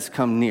heaven has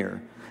come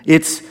near.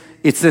 It's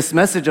this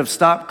message of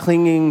stop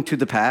clinging to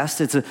the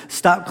past. It's a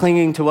stop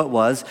clinging to what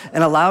was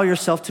and allow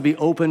yourself to be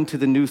open to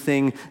the new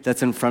thing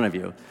that's in front of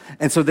you.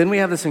 And so then we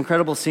have this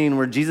incredible scene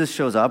where Jesus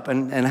shows up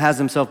and has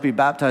himself be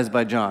baptized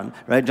by John,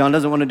 right? John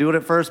doesn't want to do it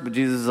at first, but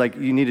Jesus is like,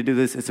 you need to do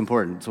this. It's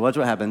important. So watch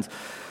what happens.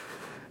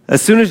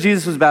 As soon as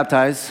Jesus was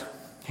baptized,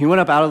 he went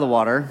up out of the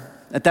water,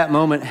 At that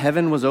moment,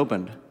 heaven was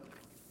opened.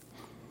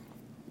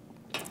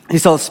 He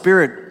saw the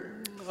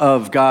Spirit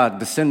of God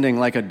descending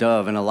like a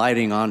dove and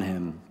alighting on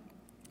him.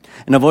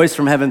 And a voice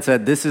from heaven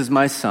said, "This is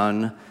my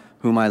Son,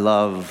 whom I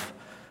love.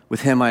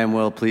 With him I am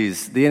well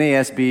pleased." The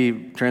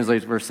NASB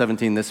translates verse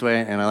 17 this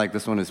way, and I like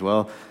this one as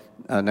well.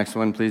 Next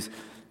one, please.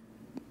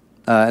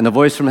 And the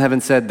voice from heaven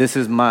said, "This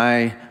is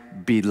my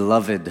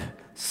beloved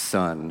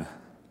Son,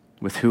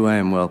 with whom I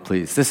am well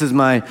pleased." This is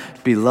my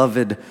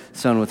beloved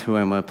Son, with whom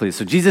I am well pleased.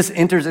 So Jesus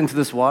enters into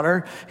this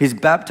water. He's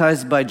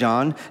baptized by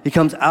John. He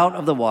comes out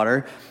of the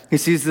water. He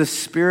sees the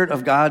Spirit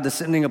of God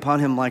descending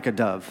upon him like a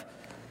dove.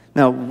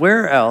 Now,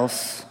 where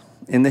else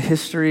in the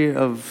history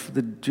of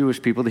the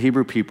Jewish people, the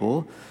Hebrew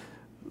people,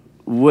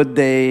 would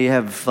they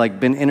have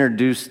been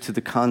introduced to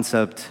the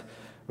concept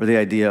or the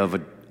idea of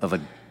a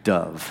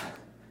dove?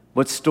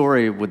 What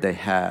story would they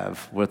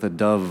have with a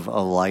dove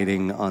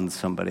alighting on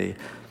somebody?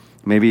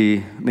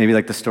 Maybe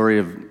like the story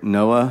of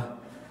Noah,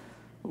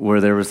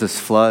 where there was this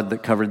flood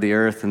that covered the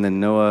earth, and then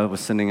Noah was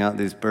sending out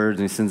these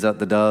birds, and he sends out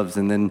the doves,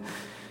 and then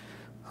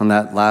on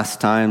that last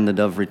time, the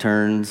dove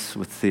returns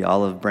with the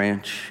olive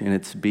branch in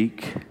its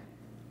beak.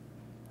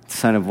 It's a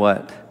sign of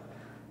what?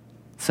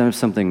 It's a sign of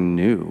something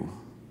new.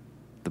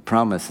 The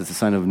promise is a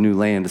sign of new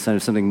land, a sign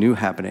of something new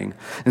happening.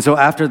 And so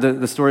after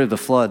the story of the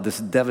flood, this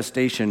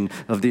devastation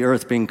of the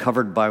earth being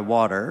covered by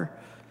water,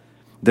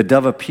 the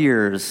dove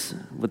appears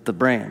with the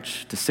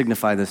branch to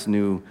signify this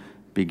new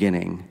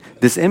beginning.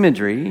 This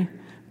imagery,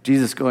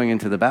 Jesus going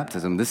into the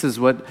baptism, this is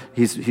what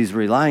he's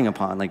relying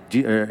upon,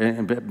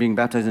 being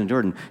baptized in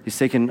Jordan. He's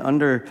taken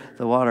under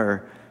the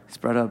water, he's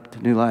brought up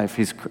to new life.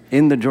 He's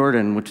in the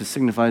Jordan, which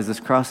signifies this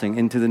crossing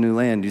into the new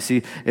land. You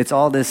see, it's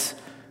all this.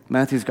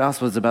 Matthew's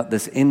gospel is about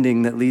this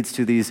ending that leads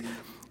to these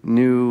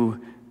new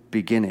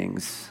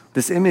beginnings.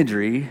 This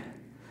imagery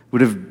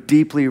would have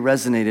deeply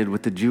resonated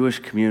with the Jewish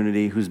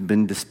community who's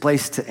been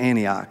displaced to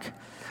Antioch.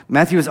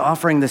 Matthew is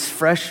offering this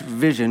fresh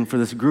vision for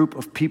this group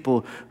of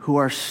people who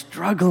are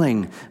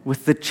struggling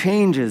with the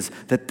changes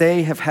that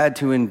they have had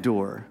to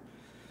endure.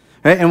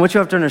 Right? And what you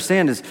have to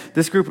understand is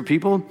this group of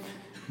people,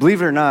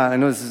 believe it or not, I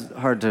know this is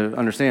hard to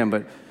understand,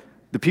 but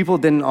the people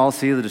didn't all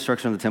see the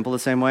destruction of the temple the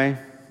same way.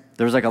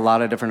 There was a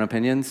lot of different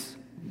opinions.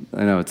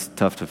 I know it's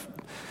tough to...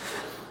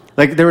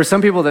 there were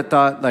some people that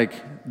thought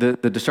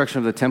the destruction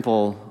of the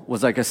temple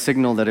was a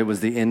signal that it was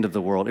the end of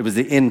the world. It was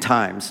the end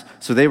times.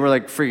 So they were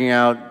freaking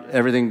out,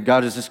 everything,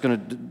 God is just going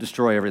to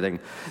destroy everything.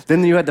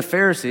 Then you had the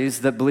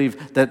Pharisees that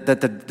believed that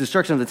the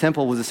destruction of the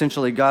temple was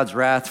essentially God's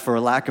wrath for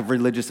a lack of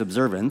religious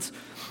observance.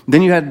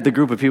 Then you had the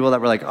group of people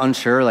that were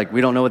unsure,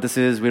 we don't know what this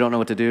is, we don't know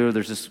what to do.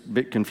 There's this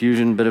bit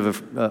confusion,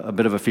 a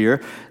bit of a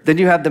fear. Then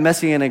you have the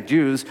Messianic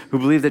Jews who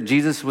believe that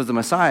Jesus was the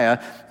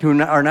Messiah, who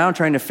are now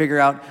trying to figure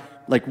out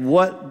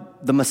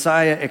what the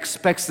Messiah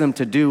expects them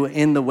to do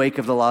in the wake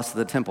of the loss of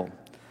the temple.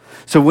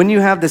 So when you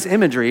have this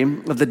imagery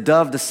of the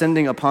dove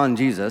descending upon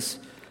Jesus,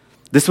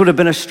 this would have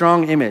been a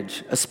strong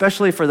image,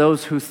 especially for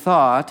those who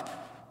thought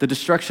the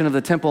destruction of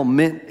the temple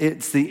meant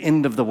it's the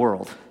end of the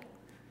world.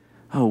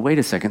 Oh, wait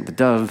a second, the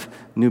dove,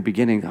 new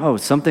beginning. Oh,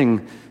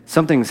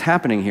 something's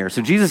happening here.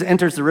 So Jesus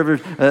enters the river,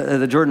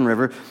 the Jordan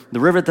River, the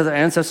river that the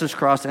ancestors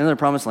crossed into the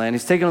promised land.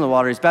 He's taken on the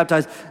water, he's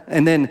baptized,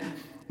 and then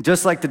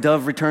just like the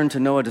dove returned to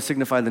Noah to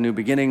signify the new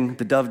beginning,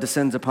 the dove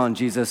descends upon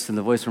Jesus, and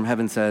the voice from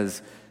heaven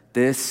says,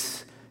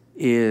 "This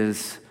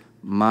is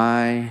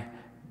my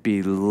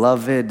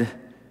beloved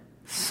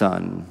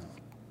Son,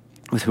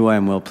 with whom I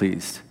am well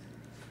pleased."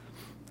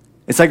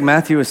 It's like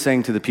Matthew is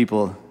saying to the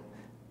people,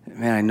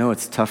 man, I know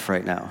it's tough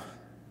right now.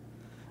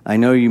 I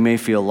know you may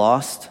feel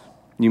lost,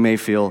 you may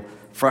feel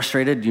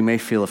frustrated, you may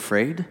feel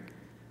afraid,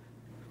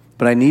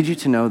 but I need you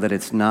to know that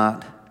it's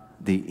not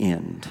the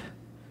end.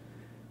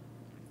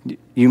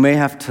 You may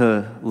have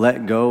to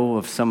let go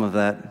of some of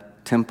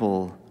that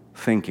temple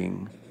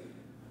thinking,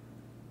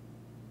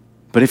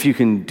 but if you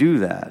can do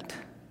that,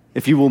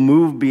 if you will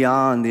move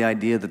beyond the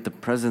idea that the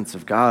presence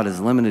of God is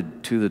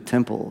limited to the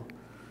temple,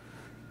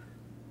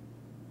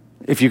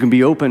 if you can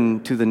be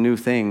open to the new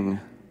thing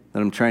that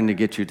I'm trying to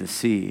get you to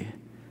see,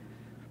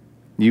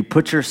 you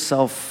put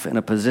yourself in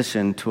a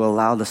position to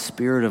allow the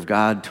Spirit of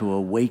God to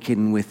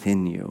awaken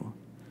within you.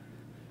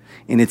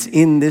 And it's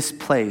in this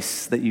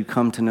place that you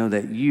come to know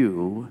that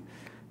you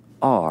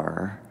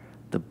are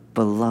the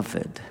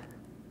beloved.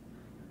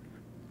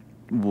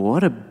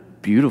 What a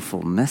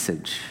beautiful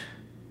message.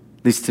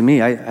 At least to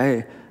me,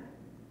 I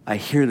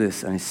hear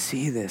this and I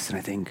see this and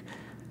I think,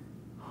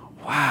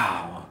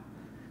 wow.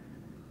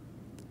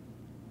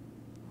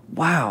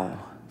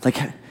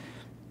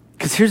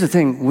 Because here's the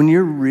thing, when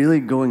you're really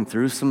going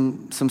through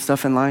some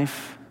stuff in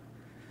life,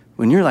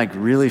 when you're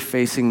really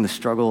facing the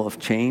struggle of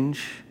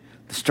change,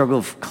 the struggle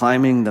of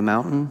climbing the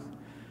mountain,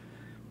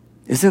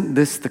 isn't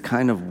this the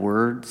kind of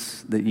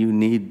words that you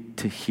need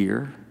to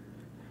hear?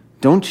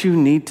 Don't you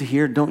need to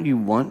hear, don't you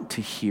want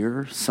to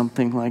hear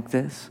something like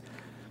this?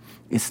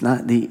 It's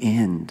not the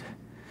end.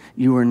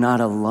 You are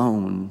not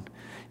alone.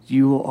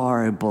 You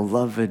are a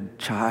beloved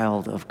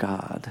child of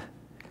God.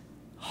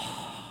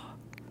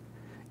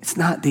 It's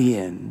not the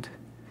end.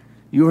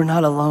 You are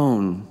not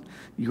alone.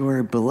 You are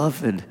a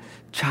beloved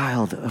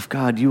child of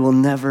God. You will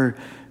never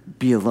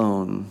be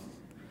alone.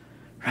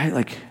 Right?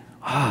 Like,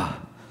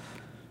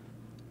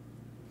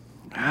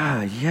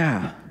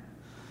 yeah.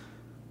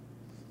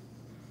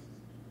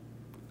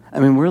 I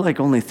mean, we're like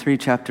only 3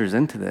 chapters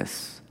into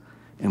this,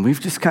 and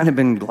we've just kind of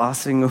been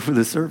glossing over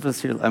the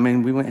surface here. I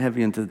mean, we went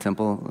heavy into the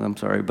temple. I'm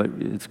sorry, but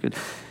it's good.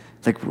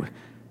 Like,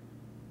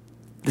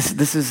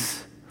 this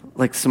is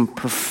like some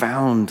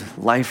profound,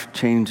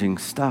 life-changing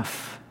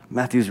stuff.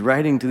 Matthew's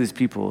writing to these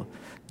people,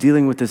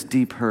 dealing with this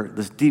deep hurt,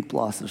 this deep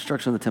loss, the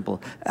destruction of the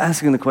temple,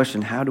 asking the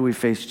question, how do we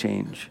face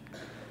change?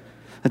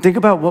 And think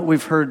about what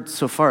we've heard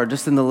so far,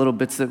 just in the little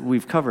bits that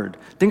we've covered.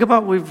 Think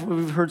about what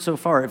we've heard so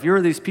far. If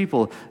you're these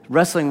people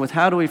wrestling with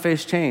how do we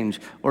face change,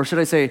 or should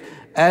I say,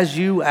 as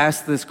you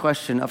ask this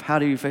question of how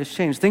do you face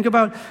change, think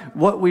about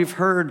what we've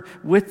heard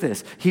with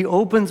this. He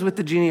opens with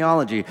the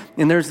genealogy,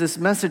 and there's this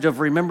message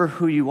of remember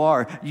who you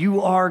are.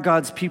 You are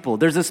God's people.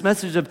 There's this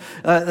message of,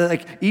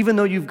 even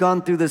though you've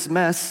gone through this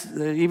mess,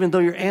 even though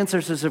your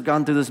ancestors have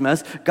gone through this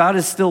mess, God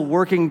is still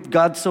working.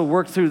 God still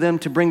worked through them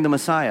to bring the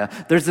Messiah.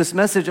 There's this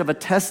message of a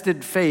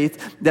tested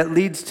faith that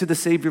leads to the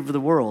Savior of the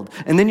world.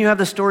 And then you have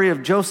the story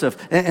of Joseph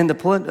and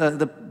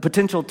the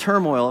potential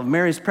turmoil of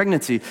Mary's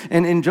pregnancy.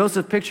 And in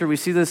Joseph's picture, we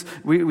see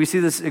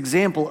this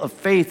example of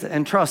faith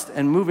and trust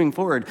and moving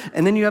forward.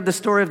 And then you have the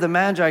story of the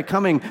Magi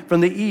coming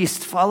from the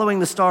east, following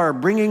the star,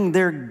 bringing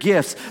their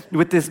gifts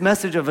with this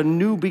message of a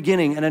new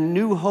beginning and a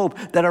new hope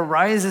that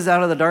arises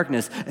out of the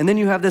darkness. And then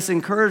you have this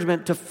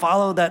encouragement to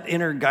follow that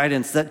inner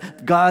guidance,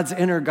 that God's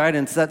inner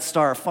guidance, that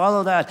star.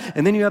 Follow that.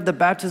 And then you have the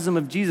baptism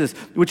of Jesus,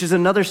 which is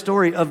another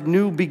story of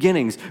new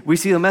beginnings. We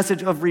see a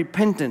message of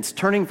repentance,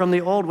 turning from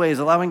the old ways,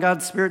 allowing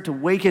God's Spirit to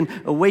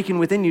awaken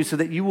within you so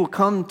that you will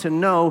come to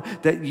know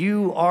that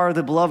you are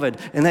the beloved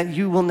and that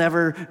you will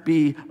never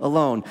be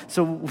alone.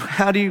 So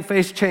how do you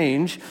face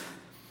change?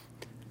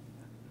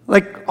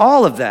 Like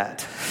all of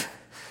that,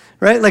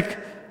 right? Like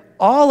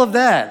all of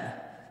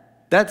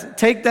that.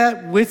 Take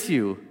that with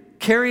you.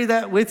 Carry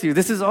that with you.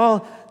 This is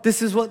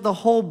what the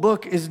whole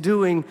book is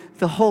doing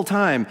the whole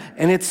time,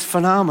 and it's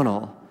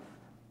phenomenal.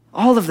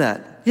 All of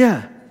that,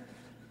 yeah.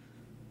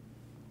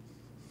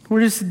 We're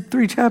just in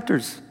 3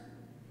 chapters.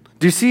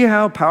 Do you see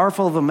how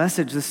powerful of a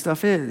message this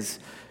stuff is?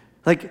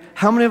 Like,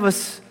 how many of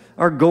us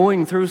are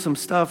going through some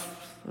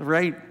stuff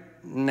right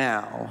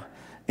now,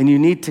 and you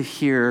need to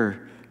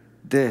hear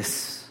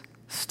this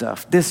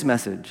stuff, this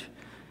message?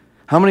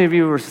 How many of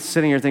you were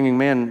sitting here thinking,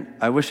 man,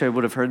 I wish I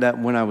would have heard that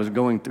when I was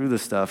going through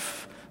this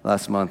stuff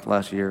last month,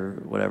 last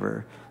year,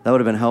 whatever. That would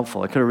have been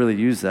helpful. I could have really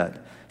used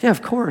that. Yeah,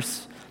 of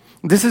course.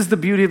 This is the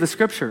beauty of the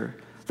Scripture,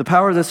 the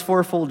power of this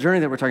 4-fold journey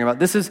that we're talking about.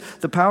 This is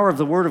the power of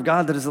the Word of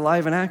God that is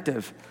alive and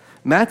active.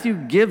 Matthew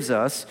gives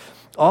us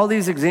all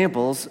these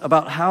examples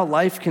about how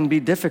life can be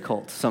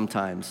difficult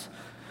sometimes.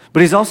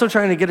 But he's also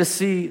trying to get us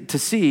to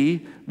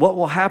see what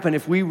will happen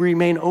if we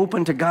remain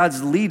open to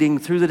God's leading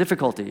through the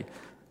difficulty,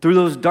 through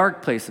those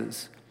dark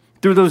places,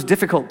 through those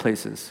difficult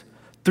places,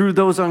 through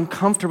those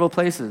uncomfortable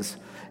places.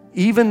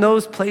 Even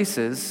those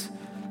places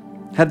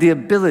have the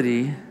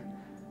ability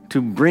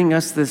to bring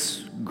us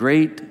this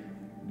great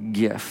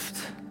gift,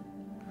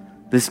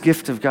 this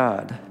gift of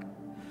God.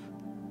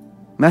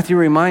 Matthew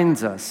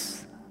reminds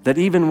us that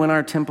even when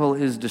our temple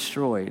is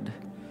destroyed,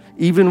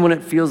 even when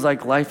it feels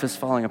like life is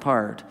falling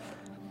apart,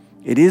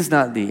 it is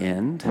not the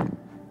end.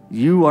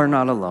 You are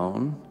not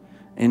alone,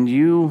 and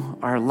you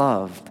are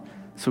loved.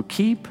 So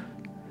keep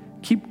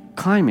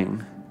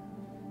climbing.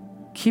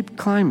 Keep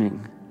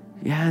climbing.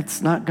 Yeah,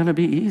 it's not going to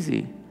be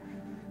easy.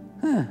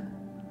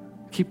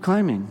 Keep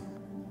climbing.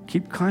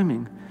 Keep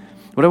climbing.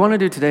 What I want to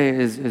do today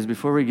is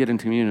before we get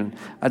into communion,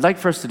 I'd like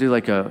for us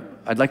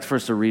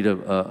to read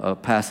a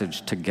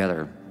passage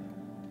together.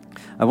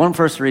 I want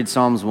for us to read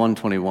Psalms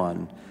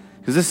 121,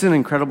 because this is an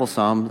incredible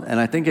psalm, and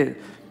I think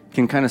it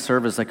can kind of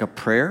serve as like a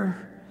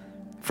prayer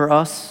for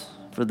us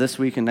for this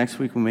week and next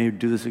week. We may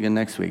do this again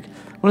next week.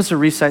 I want us to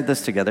recite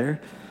this together,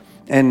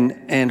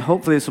 and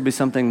hopefully this will be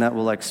something that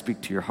will like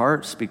speak to your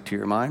heart, speak to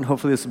your mind.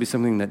 Hopefully this will be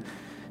something that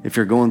if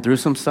you're going through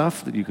some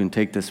stuff, that you can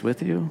take this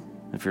with you.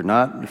 If you're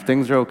not, if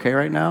things are okay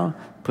right now,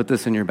 put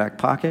this in your back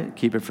pocket,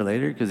 keep it for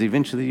later, because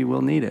eventually you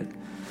will need it.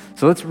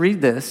 So let's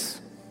read this,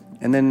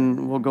 and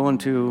then we'll go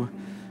into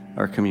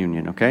our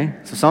communion, okay?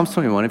 So Psalms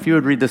 21, if you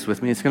would read this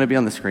with me, it's going to be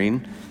on the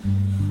screen.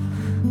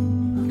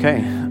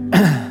 Okay.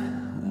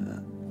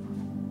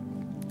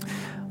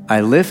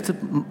 I lift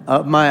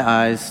up my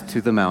eyes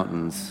to the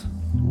mountains.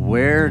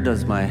 Where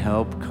does my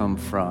help come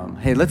from?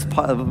 Hey, let's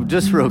pause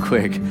just real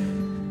quick.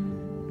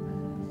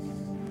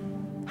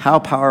 How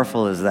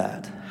powerful is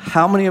that?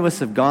 How many of us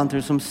have gone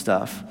through some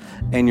stuff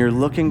and you're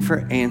looking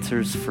for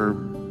answers for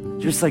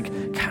just like,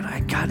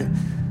 God,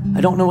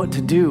 I don't know what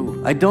to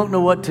do. I don't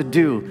know what to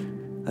do.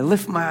 I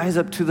lift my eyes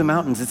up to the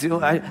mountains.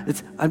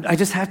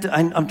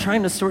 I'm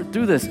trying to sort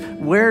through this.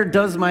 Where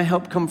does my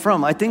help come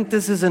from? I think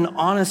this is an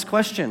honest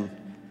question.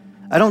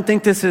 I don't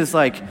think this is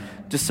like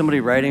just somebody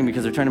writing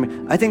because they're trying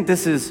to I think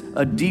this is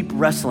a deep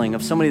wrestling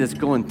of somebody that's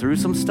going through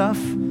some stuff.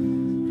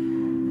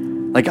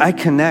 Like I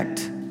connect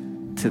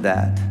to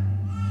that.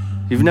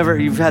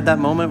 You've had that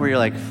moment where you're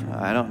like,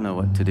 I don't know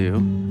what to do.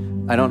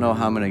 I don't know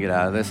how I'm going to get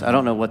out of this. I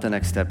don't know what the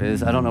next step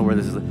is. I don't know where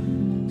this is.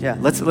 Yeah,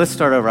 let's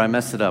start over. I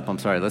messed it up. I'm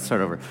sorry. Let's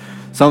start over.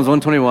 Psalms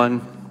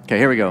 121. Okay,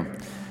 here we go.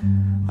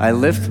 I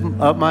lift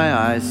up my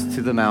eyes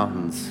to the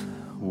mountains.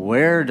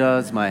 Where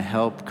does my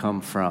help come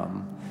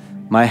from?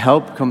 My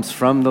help comes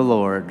from the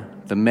Lord,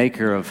 the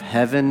maker of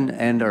heaven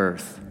and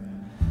earth.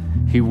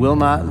 He will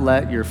not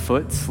let your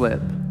foot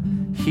slip.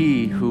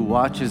 He who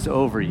watches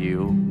over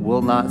you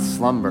will not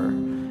slumber.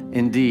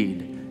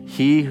 Indeed,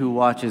 he who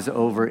watches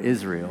over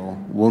Israel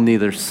will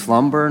neither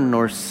slumber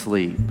nor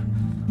sleep.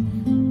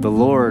 The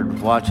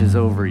Lord watches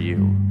over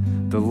you.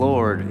 The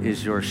Lord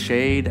is your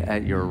shade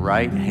at your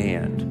right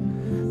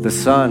hand. The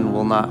sun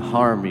will not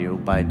harm you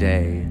by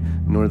day,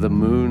 nor the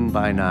moon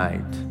by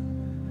night.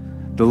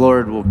 The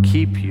Lord will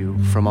keep you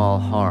from all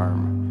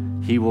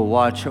harm. He will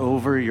watch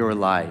over your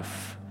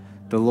life.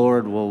 The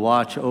Lord will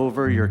watch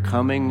over your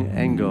coming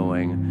and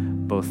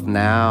going, both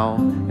now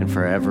and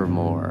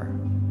forevermore.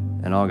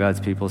 And all God's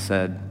people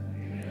said,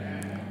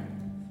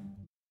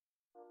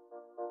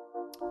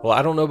 Well,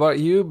 I don't know about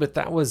you, but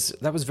that was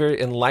very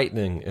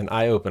enlightening and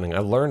eye-opening. I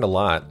learned a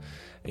lot,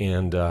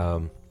 and I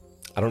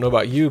don't know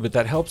about you, but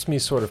that helps me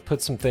sort of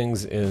put some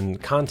things in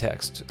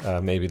context,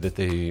 maybe that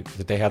they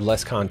had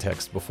less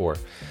context before,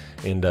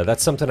 and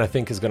that's something I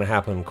think is going to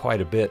happen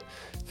quite a bit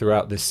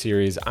throughout this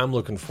series. I'm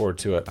looking forward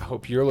to it. I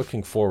hope you're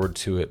looking forward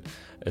to it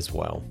as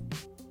well.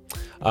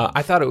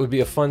 I thought it would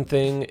be a fun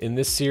thing in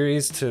this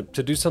series to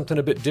do something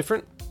a bit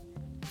different,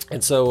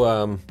 and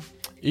so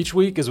each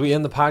week as we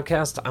end the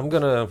podcast, I'm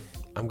gonna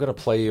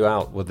play you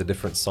out with a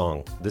different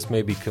song. This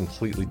may be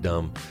completely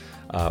dumb,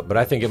 but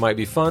I think it might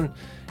be fun,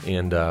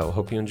 and I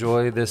hope you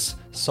enjoy this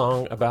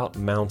song about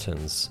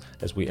mountains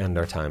as we end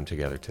our time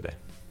together today.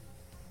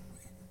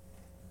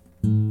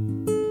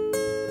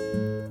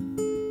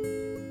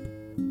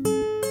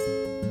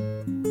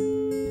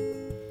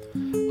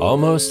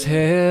 Almost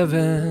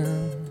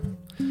heaven,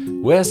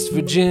 West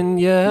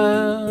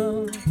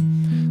Virginia,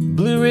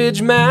 Blue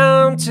Ridge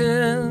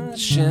Mountains,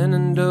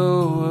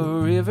 Shenandoah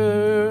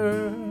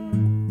River.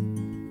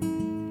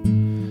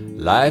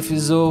 Life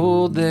is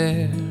old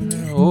there,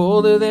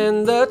 older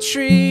than the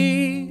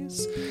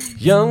trees,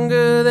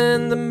 younger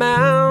than the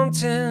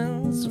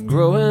mountains,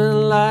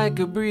 growing like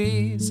a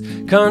breeze.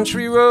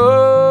 Country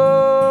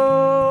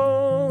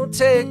road,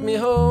 take me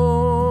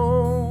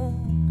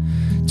home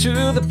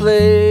to the place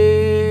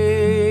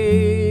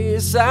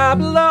I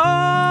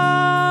belong.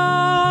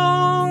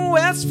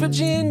 West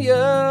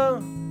Virginia,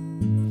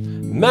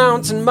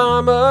 mountain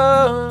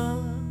mama,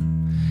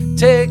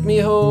 take me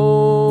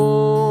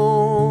home.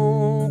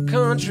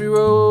 Country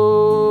roads,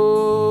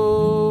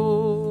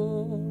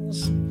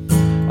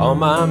 all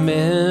my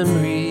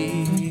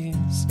memories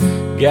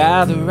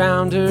gather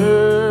round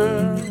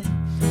her.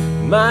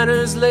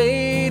 Miner's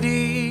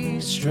lady,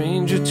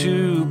 stranger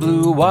to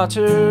blue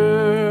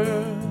water.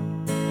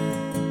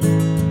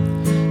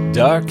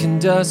 Dark and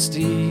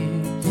dusty,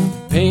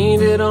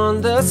 painted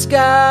on the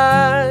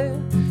sky.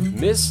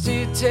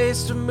 Misty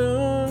taste of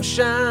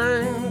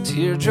moonshine,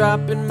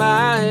 teardrop in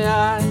my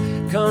eye.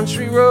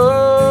 Country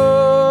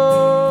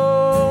road,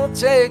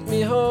 take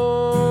me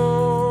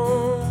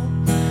home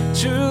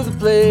to the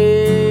place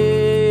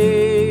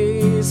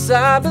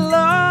I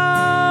belong.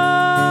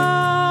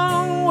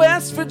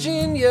 West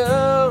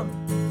Virginia,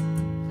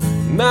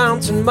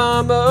 mountain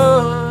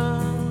mama,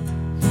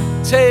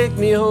 take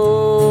me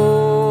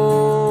home.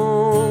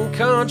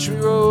 Country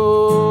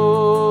road,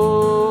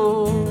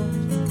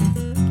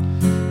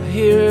 I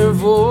hear her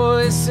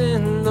voice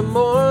in the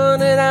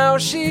morning, how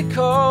she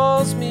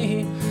calls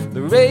me.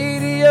 The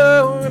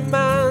radio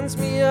reminds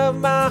me of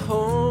my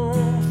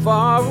home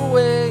far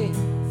away.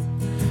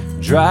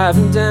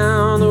 Driving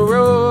down the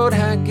road,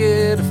 I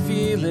get a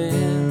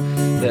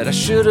feeling that I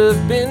should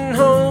have been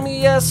home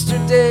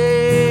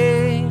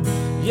yesterday.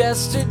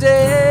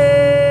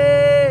 Yesterday,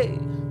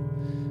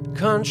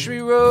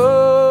 country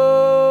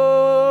road,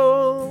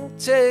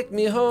 take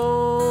me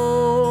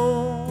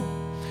home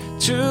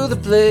to the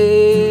place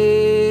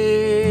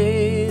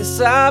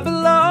I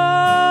belong.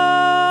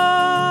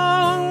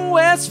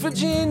 West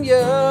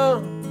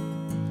Virginia,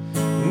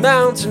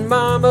 mountain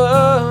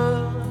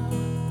mama,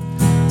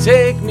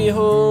 take me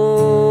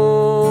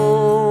home.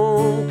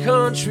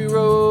 Country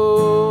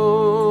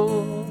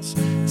roads,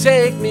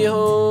 take me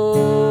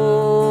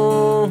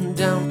home.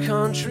 Down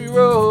country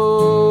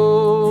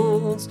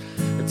roads,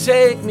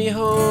 take me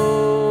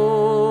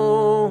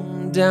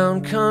home.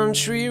 Down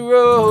country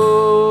roads.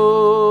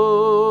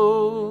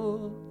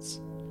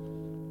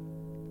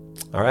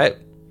 All right.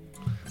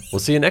 We'll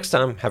see you next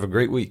time. Have a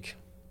great week.